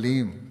خصوصی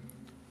تعلیم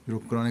جو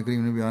قرآن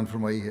کریم نے بیان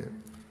فرمائی ہے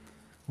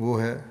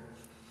وہ ہے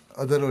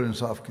عدل اور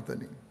انصاف کی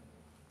تعلیم،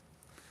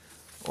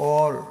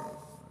 اور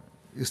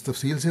اس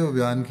تفصیل سے وہ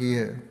بیان کی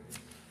ہے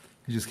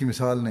کہ جس کی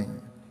مثال نہیں،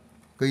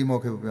 کئی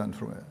موقع پر بیان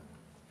فرمایا۔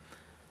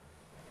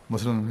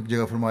 مثلا ایک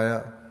جگہ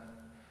فرمایا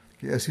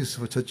کہ ایسی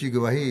سچی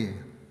گواہی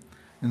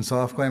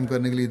انصاف قائم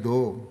کرنے کے لیے دو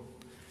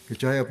کہ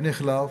چاہے اپنے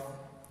خلاف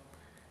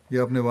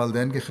یا اپنے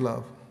والدین کے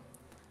خلاف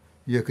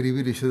یا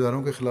قریبی رشتہ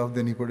داروں کے خلاف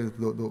دینی پڑے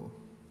تو دو،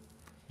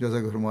 جیسا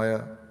کہ فرمایا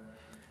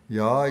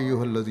یا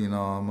ایھا الذین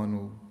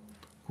آمنوا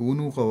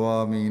کونوا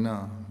قوامین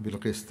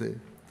بالقسط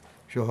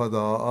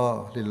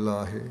شہداء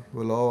للہ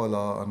ولو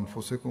علی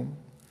انفسکم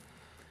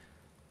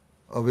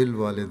او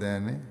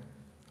الوالدین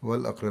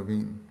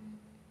والاقربین۔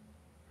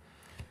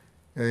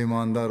 اے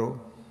ایماندارو،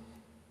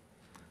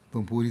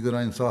 تم پوری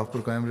طرح انصاف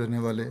پر قائم رہنے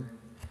والے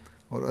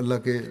اور اللہ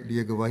کے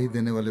لیے گواہی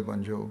دینے والے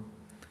بن جاؤ،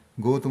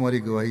 گو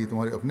تمہاری گواہی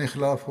تمہارے اپنے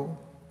خلاف ہو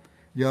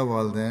یا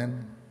والدین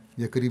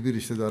یا قریبی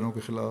رشتہ داروں کے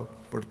خلاف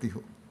پڑتی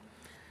ہو۔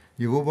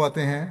 یہ وہ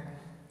باتیں ہیں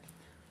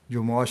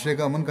جو معاشرے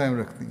کا امن قائم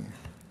رکھتی ہیں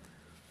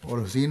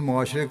اور حسین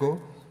معاشرے کو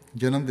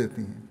جنم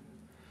دیتی ہیں۔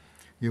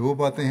 یہ وہ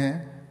باتیں ہیں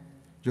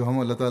جو ہم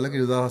اللہ تعالیٰ کی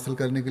رضا حاصل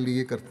کرنے کے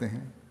لیے کرتے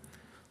ہیں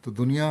تو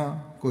دنیا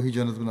کو ہی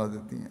جنت بنا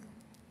دیتی ہیں۔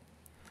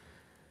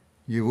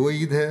 یہ وہ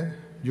عید ہے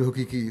جو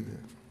حقیقی عید ہے،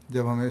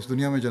 جب ہمیں اس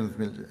دنیا میں جنت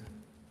مل جائے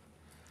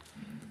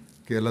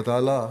کہ اللہ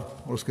تعالیٰ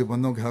اور اس کے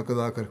بندوں کے حق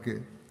ادا کر کے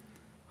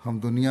ہم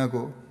دنیا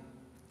کو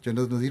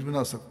جنت نظیر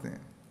بنا سکتے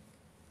ہیں۔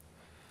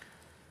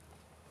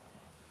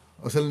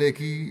 اصل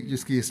نیکی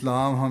جس کی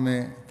اسلام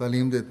ہمیں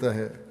تعلیم دیتا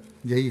ہے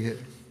یہی ہے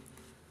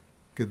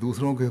کہ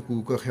دوسروں کے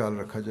حقوق کا خیال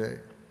رکھا جائے،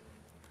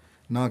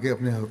 نہ کہ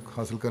اپنے حق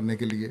حاصل کرنے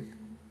کے لیے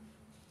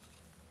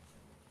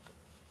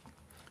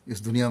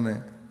اس دنیا میں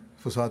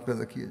فساد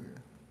پیدا کیا جائے۔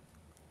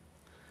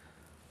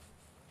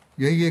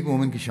 یہی ایک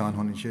مومن کی شان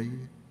ہونی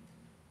چاہیے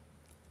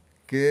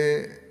کہ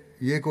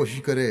یہ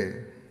کوشش کرے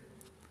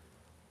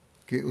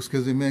کہ اس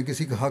کے ذمہ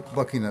کسی کا حق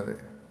باقی نہ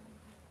رہے۔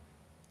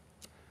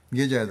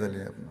 یہ جائزہ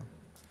لیں اپنا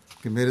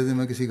کہ میرے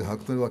ذمہ کسی کا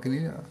حق تو باقی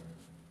نہیں رہا۔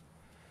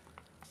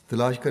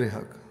 تلاش کرے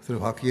حق،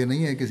 صرف حق یہ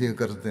نہیں ہے کسی کا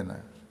قرض دینا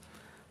ہے،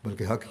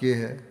 بلکہ حق یہ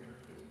ہے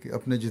کہ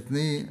اپنے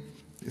جتنی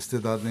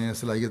استعدادیں ہیں،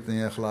 صلاحیتیں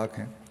ہیں، اخلاق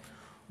ہیں،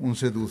 ان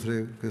سے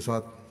دوسرے کے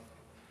ساتھ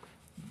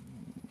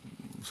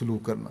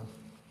سلوک کرنا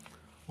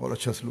اور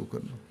اچھا سلوک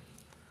کرنا،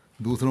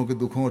 دوسروں کے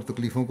دکھوں اور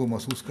تکلیفوں کو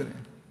محسوس کریں۔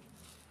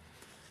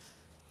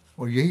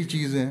 اور یہی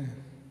چیزیں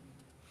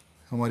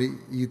ہماری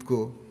عید کو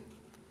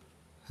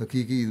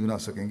حقیقی عید بنا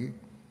سکیں گی۔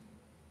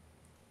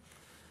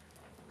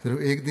 صرف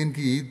ایک دن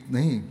کی عید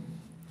نہیں،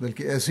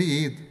 بلکہ ایسی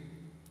عید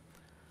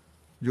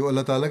جو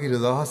اللہ تعالیٰ کی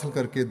رضا حاصل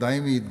کر کے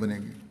دائمی عید بنے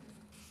گی۔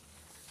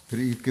 پھر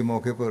عید کے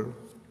موقع پر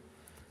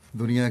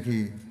دنیا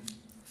کی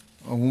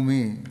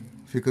عمومی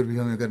فکر بھی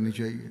ہمیں کرنی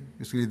چاہیے،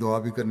 اس کے لیے دعا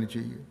بھی کرنی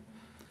چاہیے۔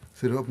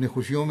 صرف اپنی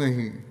خوشیوں میں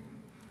ہی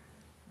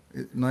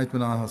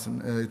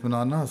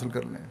اطمینان نہ حاصل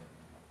کر لیں۔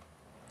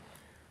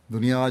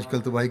 دنیا آج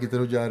کل تباہی کی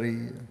طرف جا رہی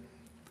ہے،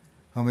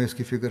 ہمیں اس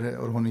کی فکر ہے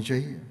اور ہونی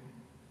چاہیے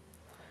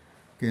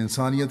کہ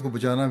انسانیت کو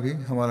بچانا بھی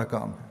ہمارا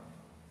کام ہے۔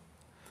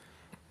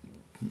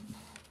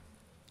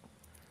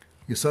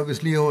 یہ سب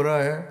اس لیے ہو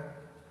رہا ہے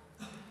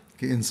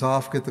کہ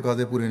انصاف کے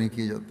تقاضے پورے نہیں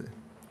کیے جاتے،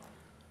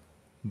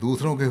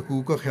 دوسروں کے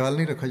حقوق کا خیال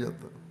نہیں رکھا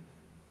جاتا۔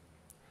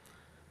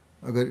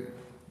 اگر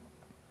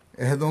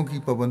عہدوں کی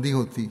پابندی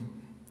ہوتی،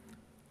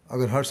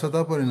 اگر ہر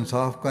سطح پر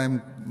انصاف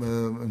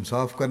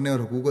کرنے اور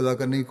حقوق ادا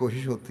کرنے کی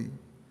کوشش ہوتی،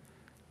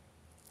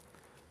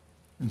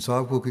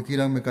 انصاف کو حقیقی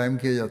رنگ میں قائم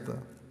کیا جاتا،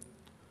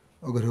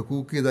 اگر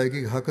حقوق کی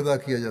ادائیگی کا حق ادا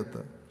کیا جاتا،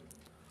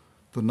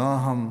 تو نہ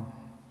ہم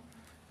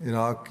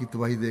عراق کی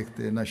تباہی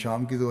دیکھتے، نہ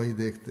شام کی تباہی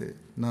دیکھتے،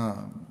 نہ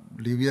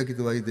لیبیا کی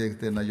تباہی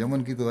دیکھتے، نہ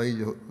یمن کی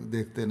تباہی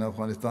دیکھتے، نہ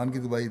افغانستان کی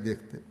تباہی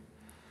دیکھتے،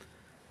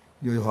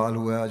 جو حال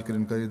ہوا ہے آج کل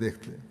ان کا یہ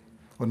دیکھتے،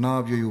 اور نہ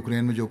اب جو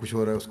یوکرین میں جو کچھ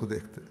ہو رہا ہے اس کو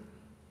دیکھتے۔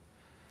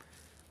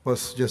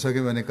 بس جیسا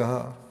کہ میں نے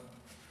کہا،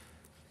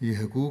 یہ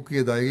حقوق کی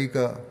ادائیگی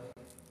کا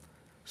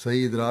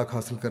صحیح ادراک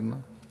حاصل کرنا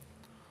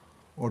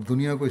اور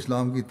دنیا کو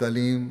اسلام کی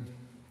تعلیم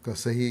کا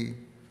صحیح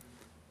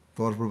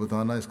طور پر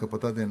بتانا، اس کا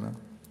پتہ دینا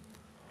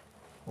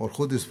اور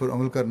خود اس پر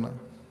عمل کرنا،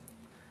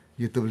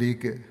 یہ تبلیغ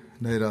کے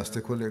نئے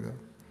راستے کھولے گا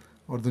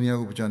اور دنیا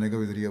کو بچانے کا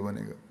بھی ذریعہ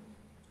بنے گا۔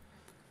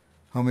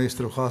 ہمیں اس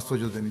طرف خاص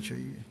توجہ دینی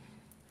چاہیے۔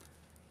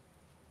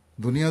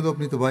 دنیا تو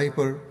اپنی تباہی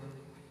پر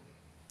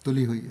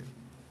تلی ہوئی ہے،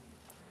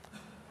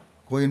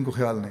 کوئی ان کو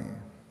خیال نہیں ہے۔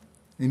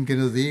 ان کے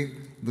نزدیک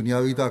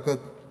دنیاوی طاقت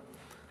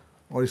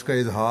اور اس کا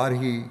اظہار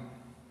ہی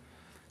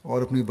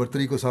اور اپنی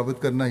برتری کو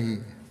ثابت کرنا ہی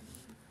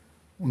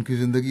ان کی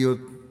زندگی اور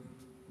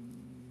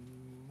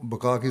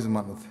بقا کی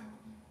ضمانت ہے،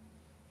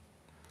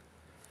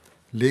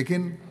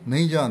 لیکن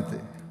نہیں جانتے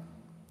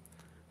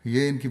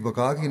یہ ان کی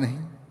بقا کی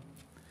نہیں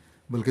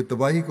بلکہ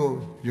تباہی کو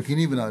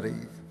یقینی بنا رہی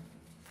ہے۔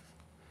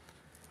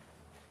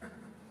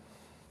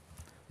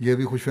 یہ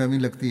بھی خوش فہمی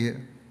لگتی ہے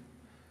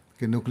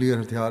کہ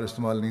نیوکلیئر ہتھیار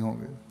استعمال نہیں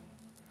ہوں گے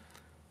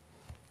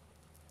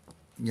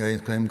یا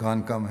اس کا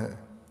امکان کم ہے۔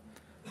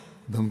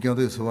 دھمکیاں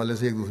تو اس حوالے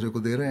سے ایک دوسرے کو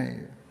دے رہے ہیں۔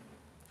 یہ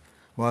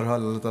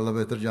بہرحال اللہ تعالیٰ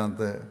بہتر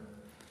جانتا ہے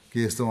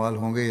کہ استعمال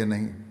ہوں گے یا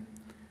نہیں،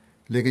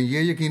 لیکن یہ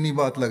یقینی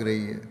بات لگ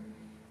رہی ہے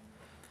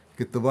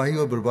کہ تباہی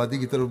اور بربادی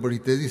کی طرف بڑی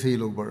تیزی سے یہ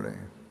لوگ بڑھ رہے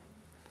ہیں،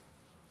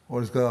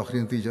 اور اس کا آخری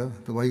نتیجہ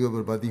تباہی اور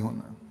بربادی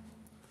ہونا۔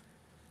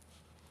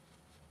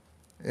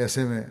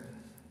 ایسے میں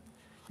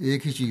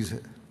ایک ہی چیز ہے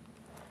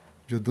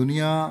جو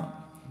دنیا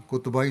کو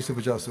تباہی سے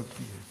بچا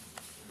سکتی ہے،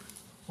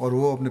 اور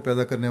وہ اپنے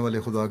پیدا کرنے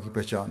والے خدا کی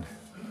پہچان ہے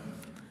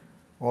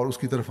اور اس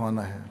کی طرف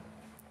آنا ہے۔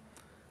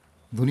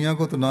 دنیا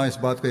کو تو نہ اس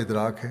بات کا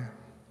ادراک ہے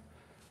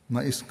نہ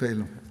اس کا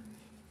علم ہے۔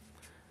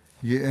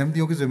 یہ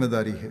احمدیوں کی ذمہ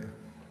داری ہے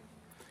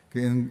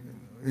کہ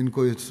ان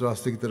کو اس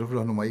راستے کی طرف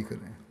رہنمائی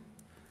کریں۔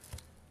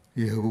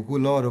 یہ حقوق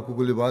اللہ اور حقوق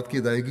العباد کی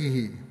ادائیگی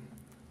ہی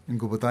ان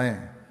کو بتائیں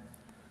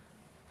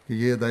کہ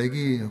یہ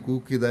ادائیگی،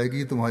 حقوق کی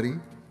ادائیگی تمہاری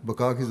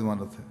بقا کی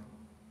ضمانت ہے،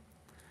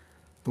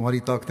 تمہاری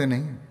طاقتیں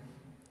نہیں۔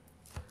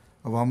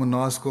 عوام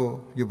الناس کو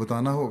یہ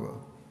بتانا ہوگا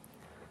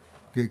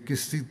کہ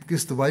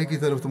کس تباہی کی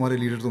طرف تمہارے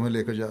لیڈر تمہیں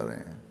لے کر جا رہے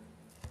ہیں۔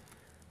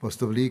 بس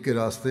تبلیغ کے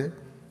راستے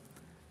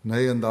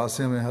نئے انداز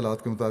سے ہمیں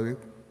حالات کے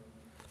مطابق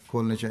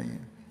کھولنے چاہیے،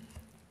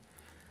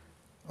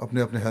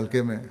 اپنے اپنے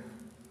حلقے میں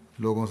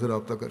لوگوں سے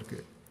رابطہ کر کے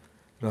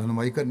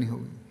رہنمائی کرنی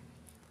ہوگی۔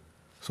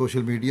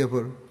 سوشل میڈیا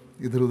پر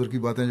ادھر ادھر کی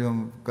باتیں جو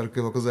ہم کر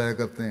کے وقت ضائع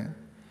کرتے ہیں،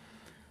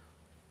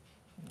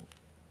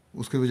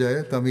 اس کے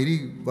بجائے تعمیری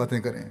باتیں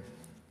کریں۔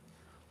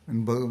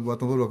 ان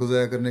باتوں پر وقت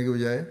ضائع کرنے کے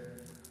بجائے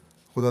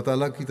خدا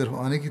تعالیٰ کی طرف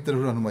آنے کی طرف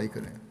رہنمائی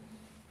کریں۔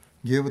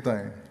 یہ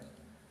بتائیں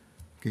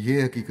کہ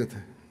یہ حقیقت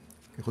ہے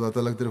کہ خدا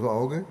تعالیٰ کی طرف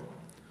آؤ گے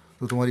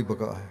تو تمہاری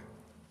بقا ہے،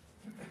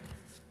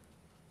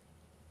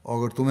 اور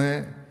اگر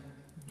تمہیں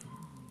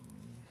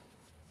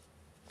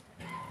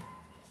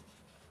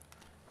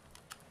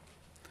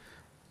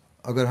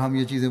اگر ہم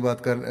یہ چیزیں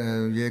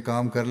یہ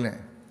کام کر لیں،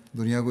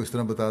 دنیا کو اس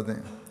طرح بتا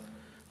دیں،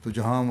 تو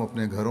جہاں ہم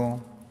اپنے گھروں،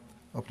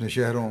 اپنے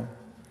شہروں،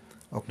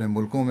 اپنے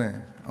ملکوں میں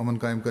امن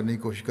قائم کرنے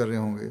کی کوشش کر رہے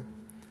ہوں گے،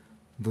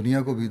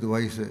 دنیا کو بھی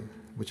تباہی سے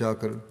بچا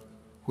کر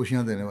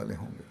خوشیاں دینے والے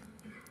ہوں گے۔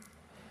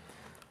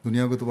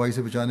 دنیا کو تباہی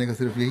سے بچانے کا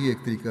صرف یہی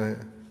ایک طریقہ ہے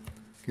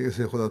کہ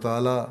اسے خدا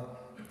تعالیٰ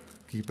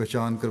کی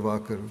پہچان کروا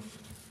کر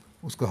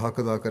اس کا حق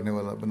ادا کرنے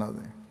والا بنا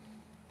دیں،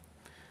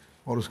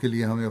 اور اس کے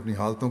لیے ہمیں اپنی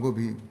حالتوں کو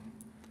بھی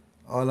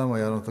اعلیٰ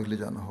معیاروں تک لے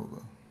جانا ہوگا۔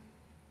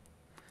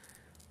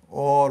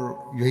 اور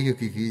یہی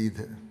حقیقی عید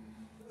ہے،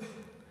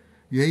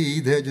 یہی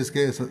عید ہے جس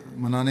کے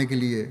منانے کے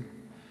لیے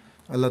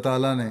اللہ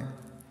تعالیٰ نے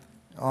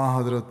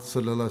حضرت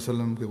صلی اللہ علیہ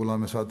وسلم کے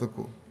غلام صادق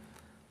کو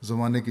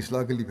زمانے کی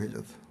اصلاح کے لیے بھیجا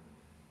تھا،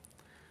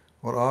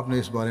 اور آپ نے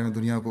اس بارے میں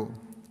دنیا کو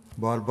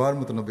بار بار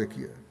متنبہ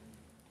کیا ہے۔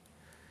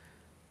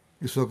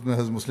 اس وقت میں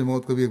حضرت مسلم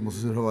موعود کا بھی ایک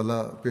مختصر حوالہ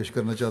پیش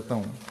کرنا چاہتا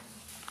ہوں،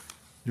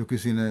 جو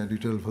کسی نے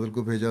Eid-ul-Fitr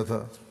کو بھیجا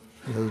تھا۔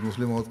 یہ حضرت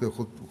مسلم موعود کے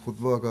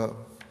خطبہ کا،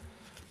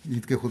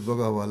 عید کے خطبہ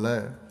کا حوالہ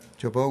ہے،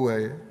 چھپا ہوا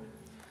ہے یہ،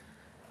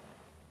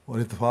 اور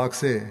اتفاق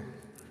سے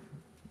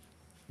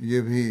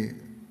یہ بھی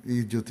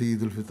عید جو تھی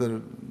Eid-ul-Fitr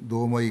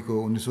 2 مئی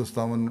کو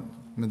 1957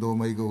 میں 2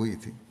 مئی کو ہوئی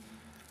تھی۔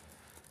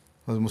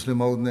 حضرت مسلم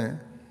موعود نے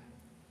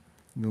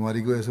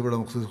بیماری کی وجہ سے بڑا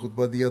مختصر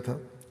خطبہ دیا تھا،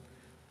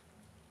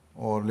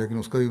 اور لیکن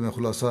اس کا بھی میں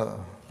خلاصہ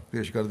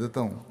پیش کر دیتا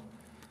ہوں،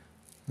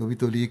 وہ بھی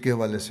تبلیغ کے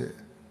حوالے سے،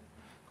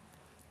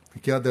 کہ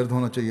کیا درد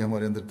ہونا چاہیے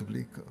ہمارے اندر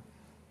تبلیغ کا،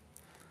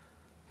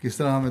 کس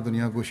طرح ہمیں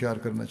دنیا کو ہوشیار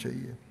کرنا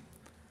چاہیے،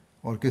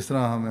 اور کس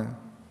طرح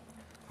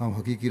ہم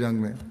حقیقی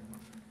رنگ میں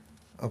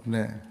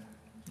اپنے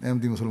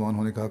احمدی مسلمان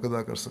ہونے کا حق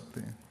ادا کر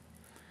سکتے ہیں۔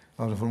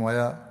 آپ نے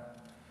فرمایا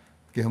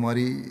کہ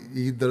ہماری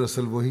عید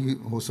دراصل وہی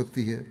ہو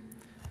سکتی ہے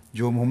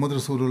جو محمد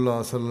رسول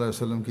اللہ صلی اللہ علیہ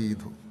وسلم کی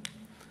عید ہو،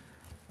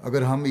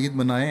 اگر ہم عید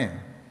منائیں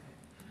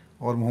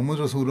اور محمد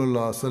رسول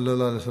اللہ صلی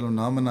اللہ علیہ وسلم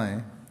نہ منائیں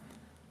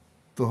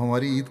تو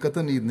ہماری عید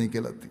قطعاً عید نہیں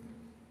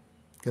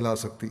کہلا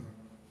سکتی۔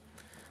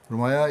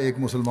 فرمایا ایک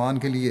مسلمان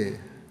کے لیے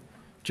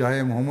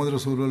چاہے محمد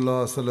رسول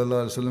اللہ صلی اللہ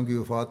علیہ وسلم کی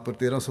وفات پر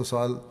 1300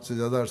 سال سے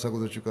زیادہ عرصہ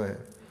گزر چکا ہے،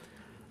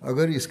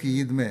 اگر اس کی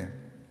عید میں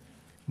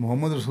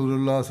محمد رسول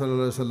اللہ صلی اللہ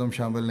علیہ وسلم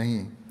شامل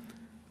نہیں،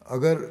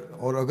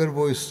 اگر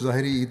وہ اس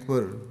ظاہری عید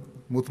پر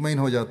مطمئن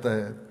ہو جاتا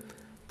ہے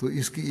تو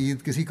اس کی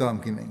عید کسی کام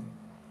کی نہیں۔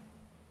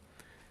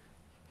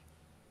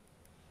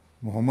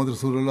 محمد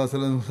رسول اللہ صلی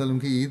اللہ علیہ وسلم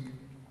کی عید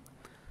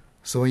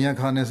سوئیاں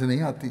کھانے سے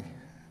نہیں آتی،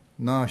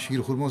 نہ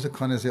شیر خرموں سے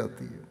کھانے سے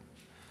آتی ہے،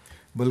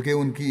 بلکہ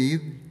ان کی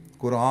عید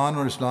قرآن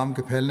اور اسلام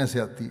کے پھیلنے سے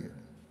آتی ہے۔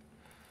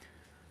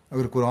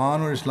 اگر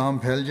قرآن اور اسلام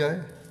پھیل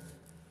جائے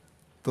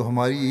تو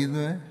ہماری عید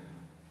میں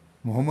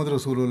محمد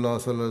رسول اللہ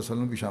صلی اللہ علیہ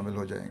وسلم بھی شامل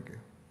ہو جائیں گے۔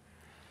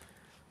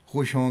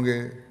 خوش ہوں گے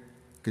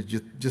کہ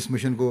جس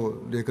مشن کو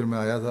لے کر میں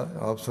آیا تھا،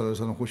 آپ صلی اللہ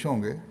علیہ وسلم خوش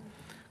ہوں گے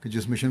کہ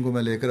جس مشن کو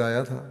میں لے کر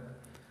آیا تھا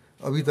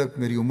ابھی تک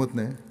میری امت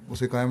نے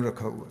اسے قائم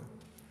رکھا ہوا ہے۔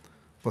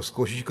 بس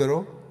کوشش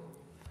کرو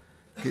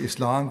کہ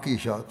اسلام کی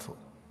اشاعت ہو،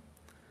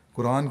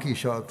 قرآن کی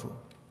اشاعت ہو،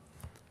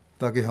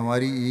 تاکہ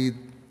ہماری عید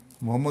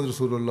محمد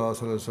رسول اللہ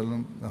صلی اللہ علیہ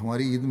وسلم،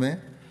 ہماری عید میں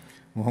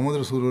محمد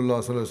رسول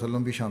اللہ صلی اللہ علیہ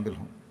وسلم بھی شامل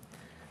ہوں۔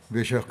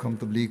 بے شک ہم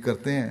تبلیغ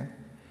کرتے ہیں،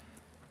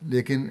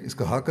 لیکن اس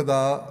کا حق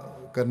ادا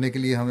کرنے کے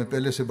لیے ہمیں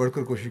پہلے سے بڑھ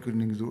کر کوشش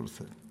کرنے کی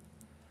ضرورت ہے۔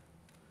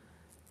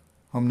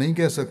 ہم نہیں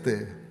کہہ سکتے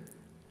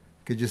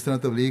کہ جس طرح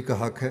تبلیغ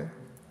کا حق ہے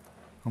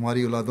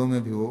ہماری اولادوں میں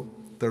بھی وہ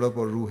تڑپ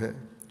اور روح ہے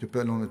جو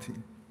پہلوں میں تھی،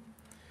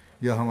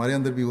 یا ہمارے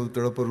اندر بھی وہ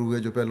تڑپ اور روح ہے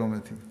جو پہلوں میں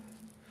تھی۔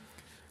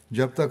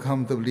 جب تک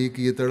ہم تبلیغ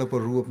کی یہ تڑپ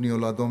اور روح اپنی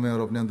اولادوں میں اور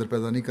اپنے اندر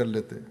پیدا نہیں کر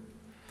لیتے،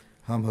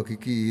 ہم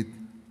حقیقی عید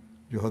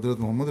جو حضرت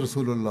محمد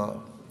رسول اللہ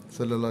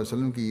صلی اللہ علیہ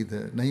وسلم کی عید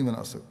ہے نہیں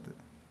منا سکتے۔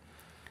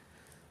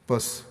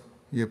 بس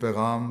یہ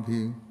پیغام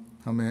بھی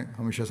ہمیں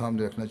ہمیشہ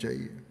سامنے رکھنا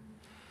چاہیے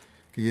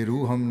کہ یہ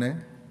روح ہم نے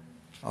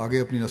آگے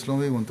اپنی نسلوں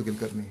میں بھی منتقل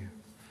کرنی ہے،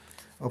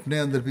 اپنے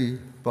اندر بھی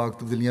پاک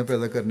تبدیلیاں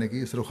پیدا کرنے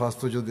کی اس خاص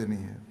توجہ دینی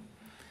ہے۔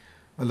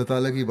 اللہ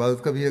تعالیٰ کی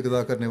عبادت کا بھی ایک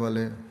ادا کرنے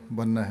والے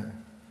بننا ہے،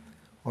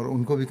 اور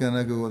ان کو بھی کہنا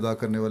ہے کہ وہ ادا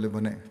کرنے والے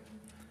بنیں،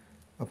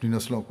 اپنی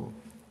نسلوں کو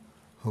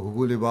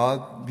حقوق العباد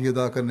بھی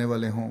ادا کرنے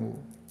والے ہوں وہ،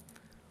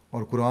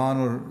 اور قرآن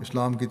اور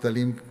اسلام کی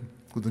تعلیم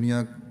کو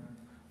دنیا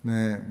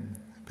میں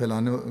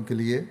پھیلانے کے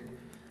لیے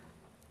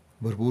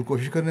بھرپور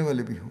کوشش کرنے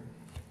والے بھی ہوں،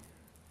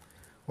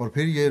 اور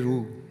پھر یہ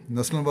روح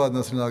نسل بعد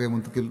نسل آگے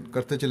منتقل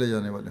کرتے چلے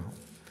جانے والے ہوں۔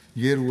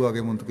 یہ روح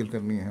آگے منتقل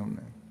کرنی ہے ہم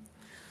نے،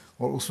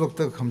 اور اس وقت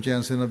تک ہم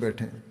چین سے نہ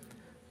بیٹھیں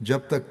جب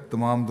تک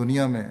تمام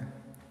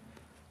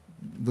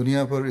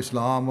دنیا پر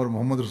اسلام اور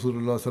محمد رسول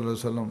اللہ صلی اللہ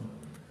علیہ وسلم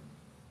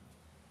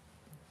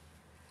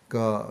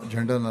کا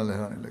جھنڈا نہ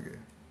لہرانے لگے۔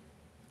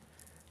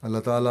 اللہ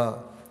تعالیٰ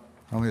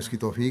ہمیں اس کی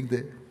توفیق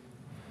دے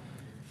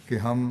کہ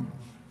ہم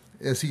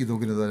ایسی عیدوں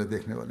کے نظارے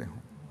دیکھنے والے ہوں،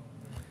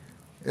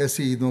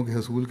 ایسی عیدوں کے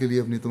حصول کے لیے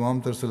اپنی تمام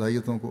تر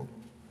صلاحیتوں کو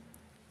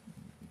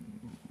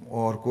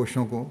اور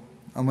کوششوں کو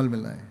عمل میں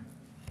لائیں۔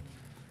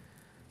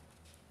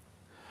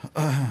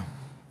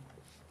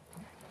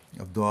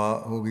 اب دعا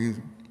ہوگی۔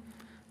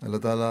 اللہ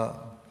تعالیٰ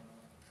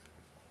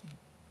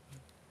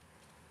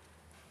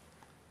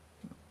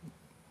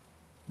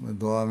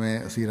دعا میں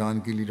اسیران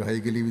کی رہائی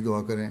کے لیے بھی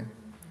دعا کریں،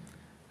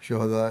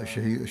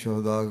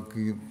 شہداء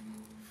کی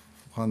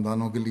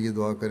خاندانوں کے لیے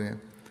دعا کریں،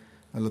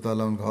 اللہ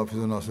تعالیٰ ان کا حافظ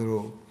و ناصر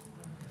ہو۔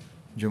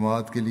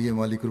 جماعت کے لیے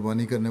مالی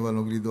قربانی کرنے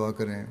والوں کے لیے دعا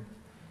کریں،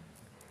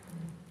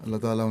 اللہ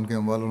تعالیٰ ان کے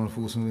اموال و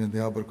نفوس میں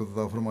انتہا برکت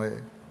عطا فرمائے۔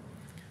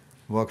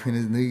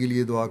 واقفین زندگی کے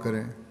لیے دعا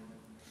کریں،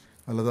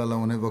 اللہ تعالیٰ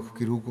انہیں وقف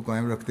کی روح کو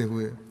قائم رکھتے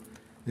ہوئے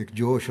ایک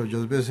جوش اور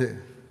جذبے سے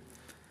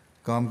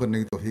کام کرنے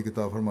کی توفیق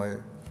عطا فرمائے،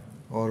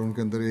 اور ان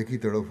کے اندر ایک ہی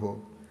تڑپ ہو،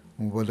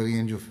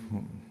 مبلغین جو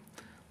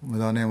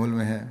میدان عمل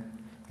میں ہیں،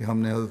 کہ ہم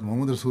نے حضرت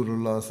محمد رسول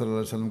اللہ صلی اللہ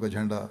علیہ وسلم کا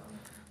جھنڈا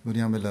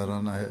دنیا میں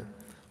لہرانا ہے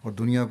اور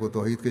دنیا کو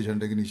توحید کے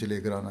جھنڈے کے نیچے لے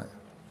کر آنا ہے۔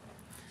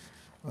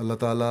 اللہ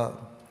تعالیٰ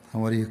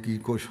ہماری حقیر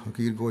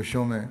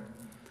کوششوں میں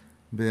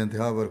بے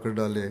انتہا برکت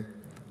ڈالے،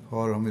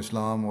 اور ہم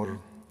اسلام اور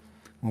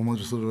محمد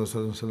رسول اللہ صلی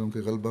اللہ علیہ وسلم کے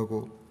غلبہ کو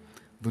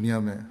دنیا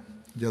میں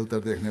جلد تر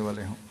دیکھنے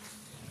والے ہوں۔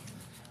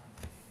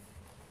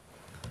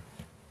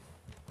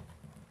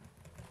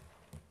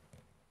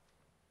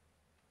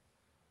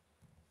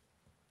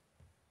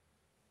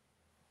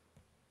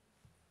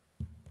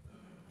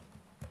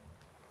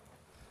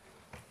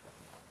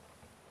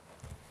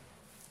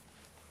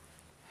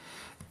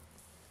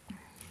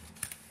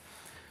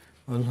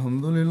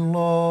 الحمد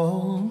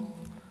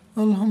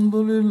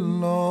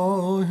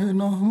لله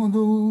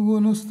نحمده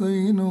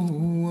ونستعينه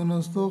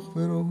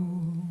ونستغفره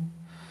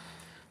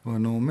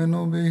ونؤمن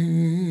به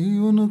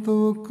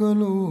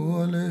ونتوكل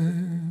عليه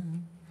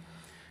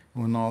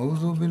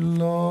ونعوذ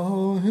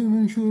بالله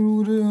من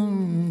شرور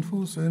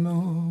أنفسنا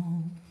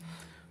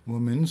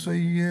ومن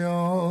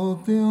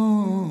سيئات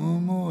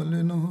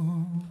أعمالنا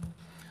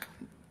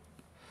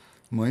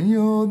من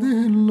يهده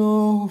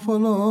الله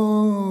فلا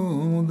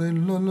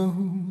مضل له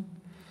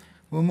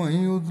ومن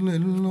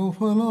يضلل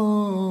فلا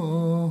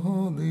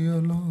هادي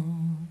له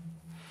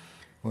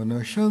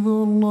ونشهد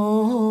أن لا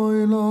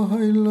إله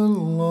إلا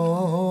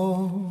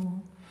الله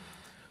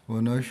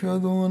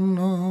ونشهد أن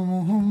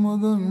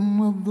محمدا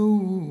عبده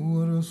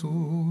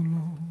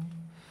ورسوله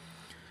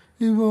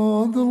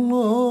عباد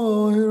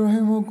الله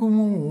رحمكم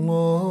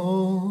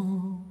الله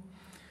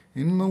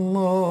إن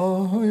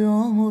الله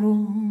يأمر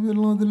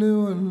بالعدل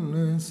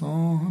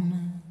والإحسان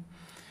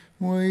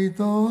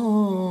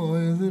وإيتاء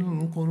ذي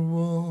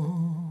القربى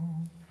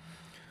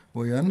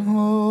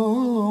وينهى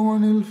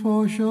عن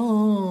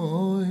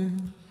الفحشاء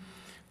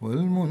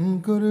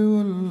والمنكر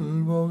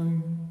والبغي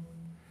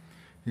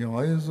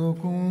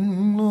يعظكم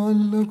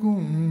لعلكم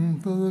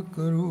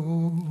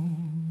تذكرون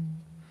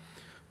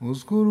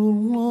اذكروا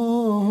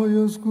الله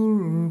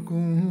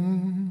يذكركم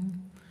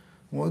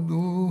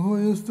وادعوه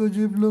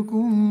يستجب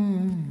لكم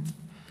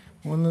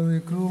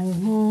ولذكر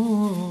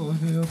الله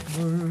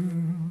أكبر.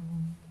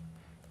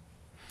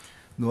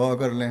 दुआ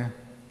कर लें.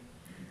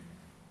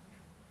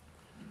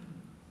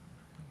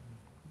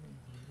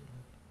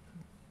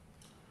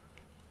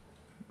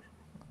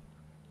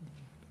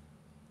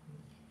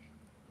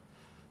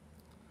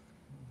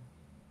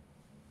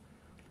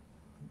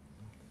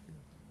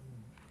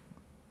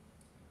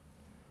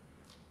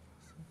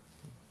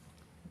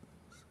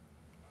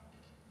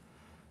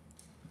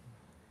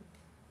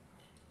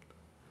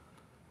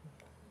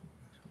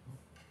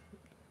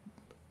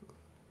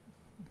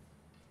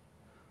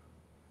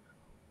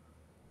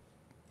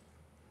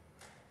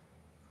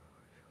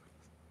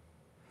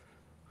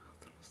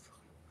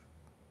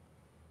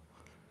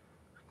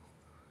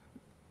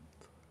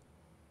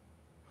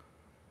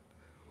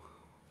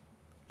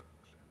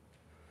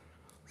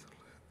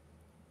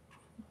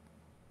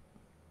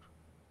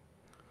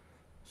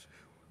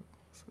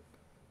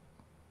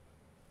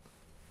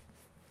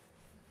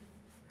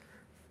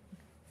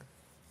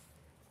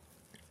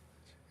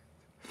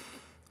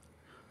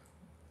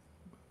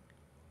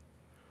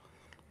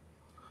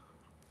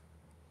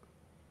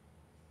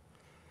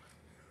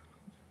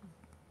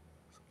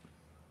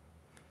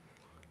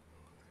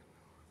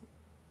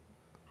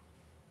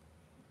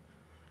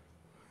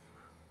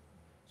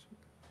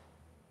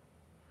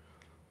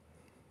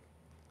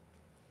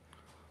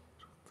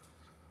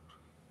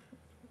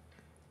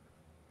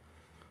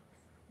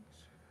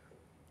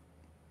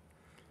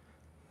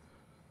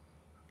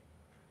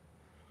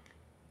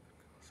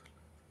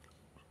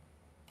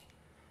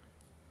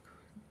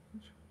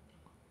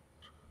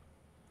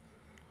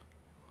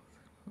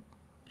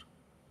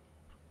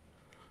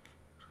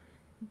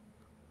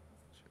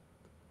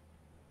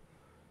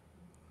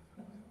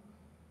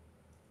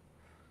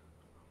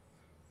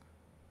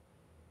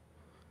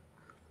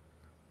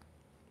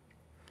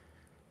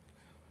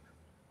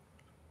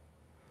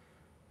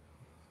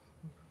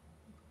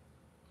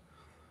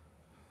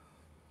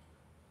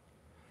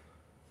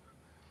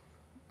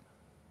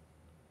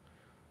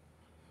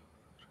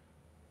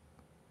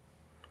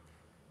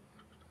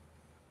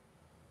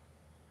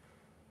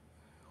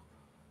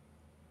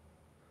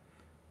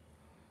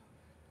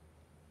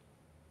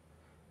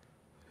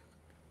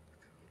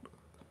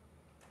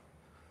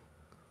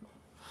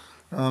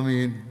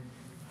 आमीन.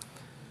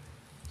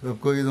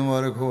 सबको ईद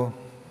मुबारक हो.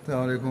 अस्सलाम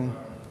वालेकुम.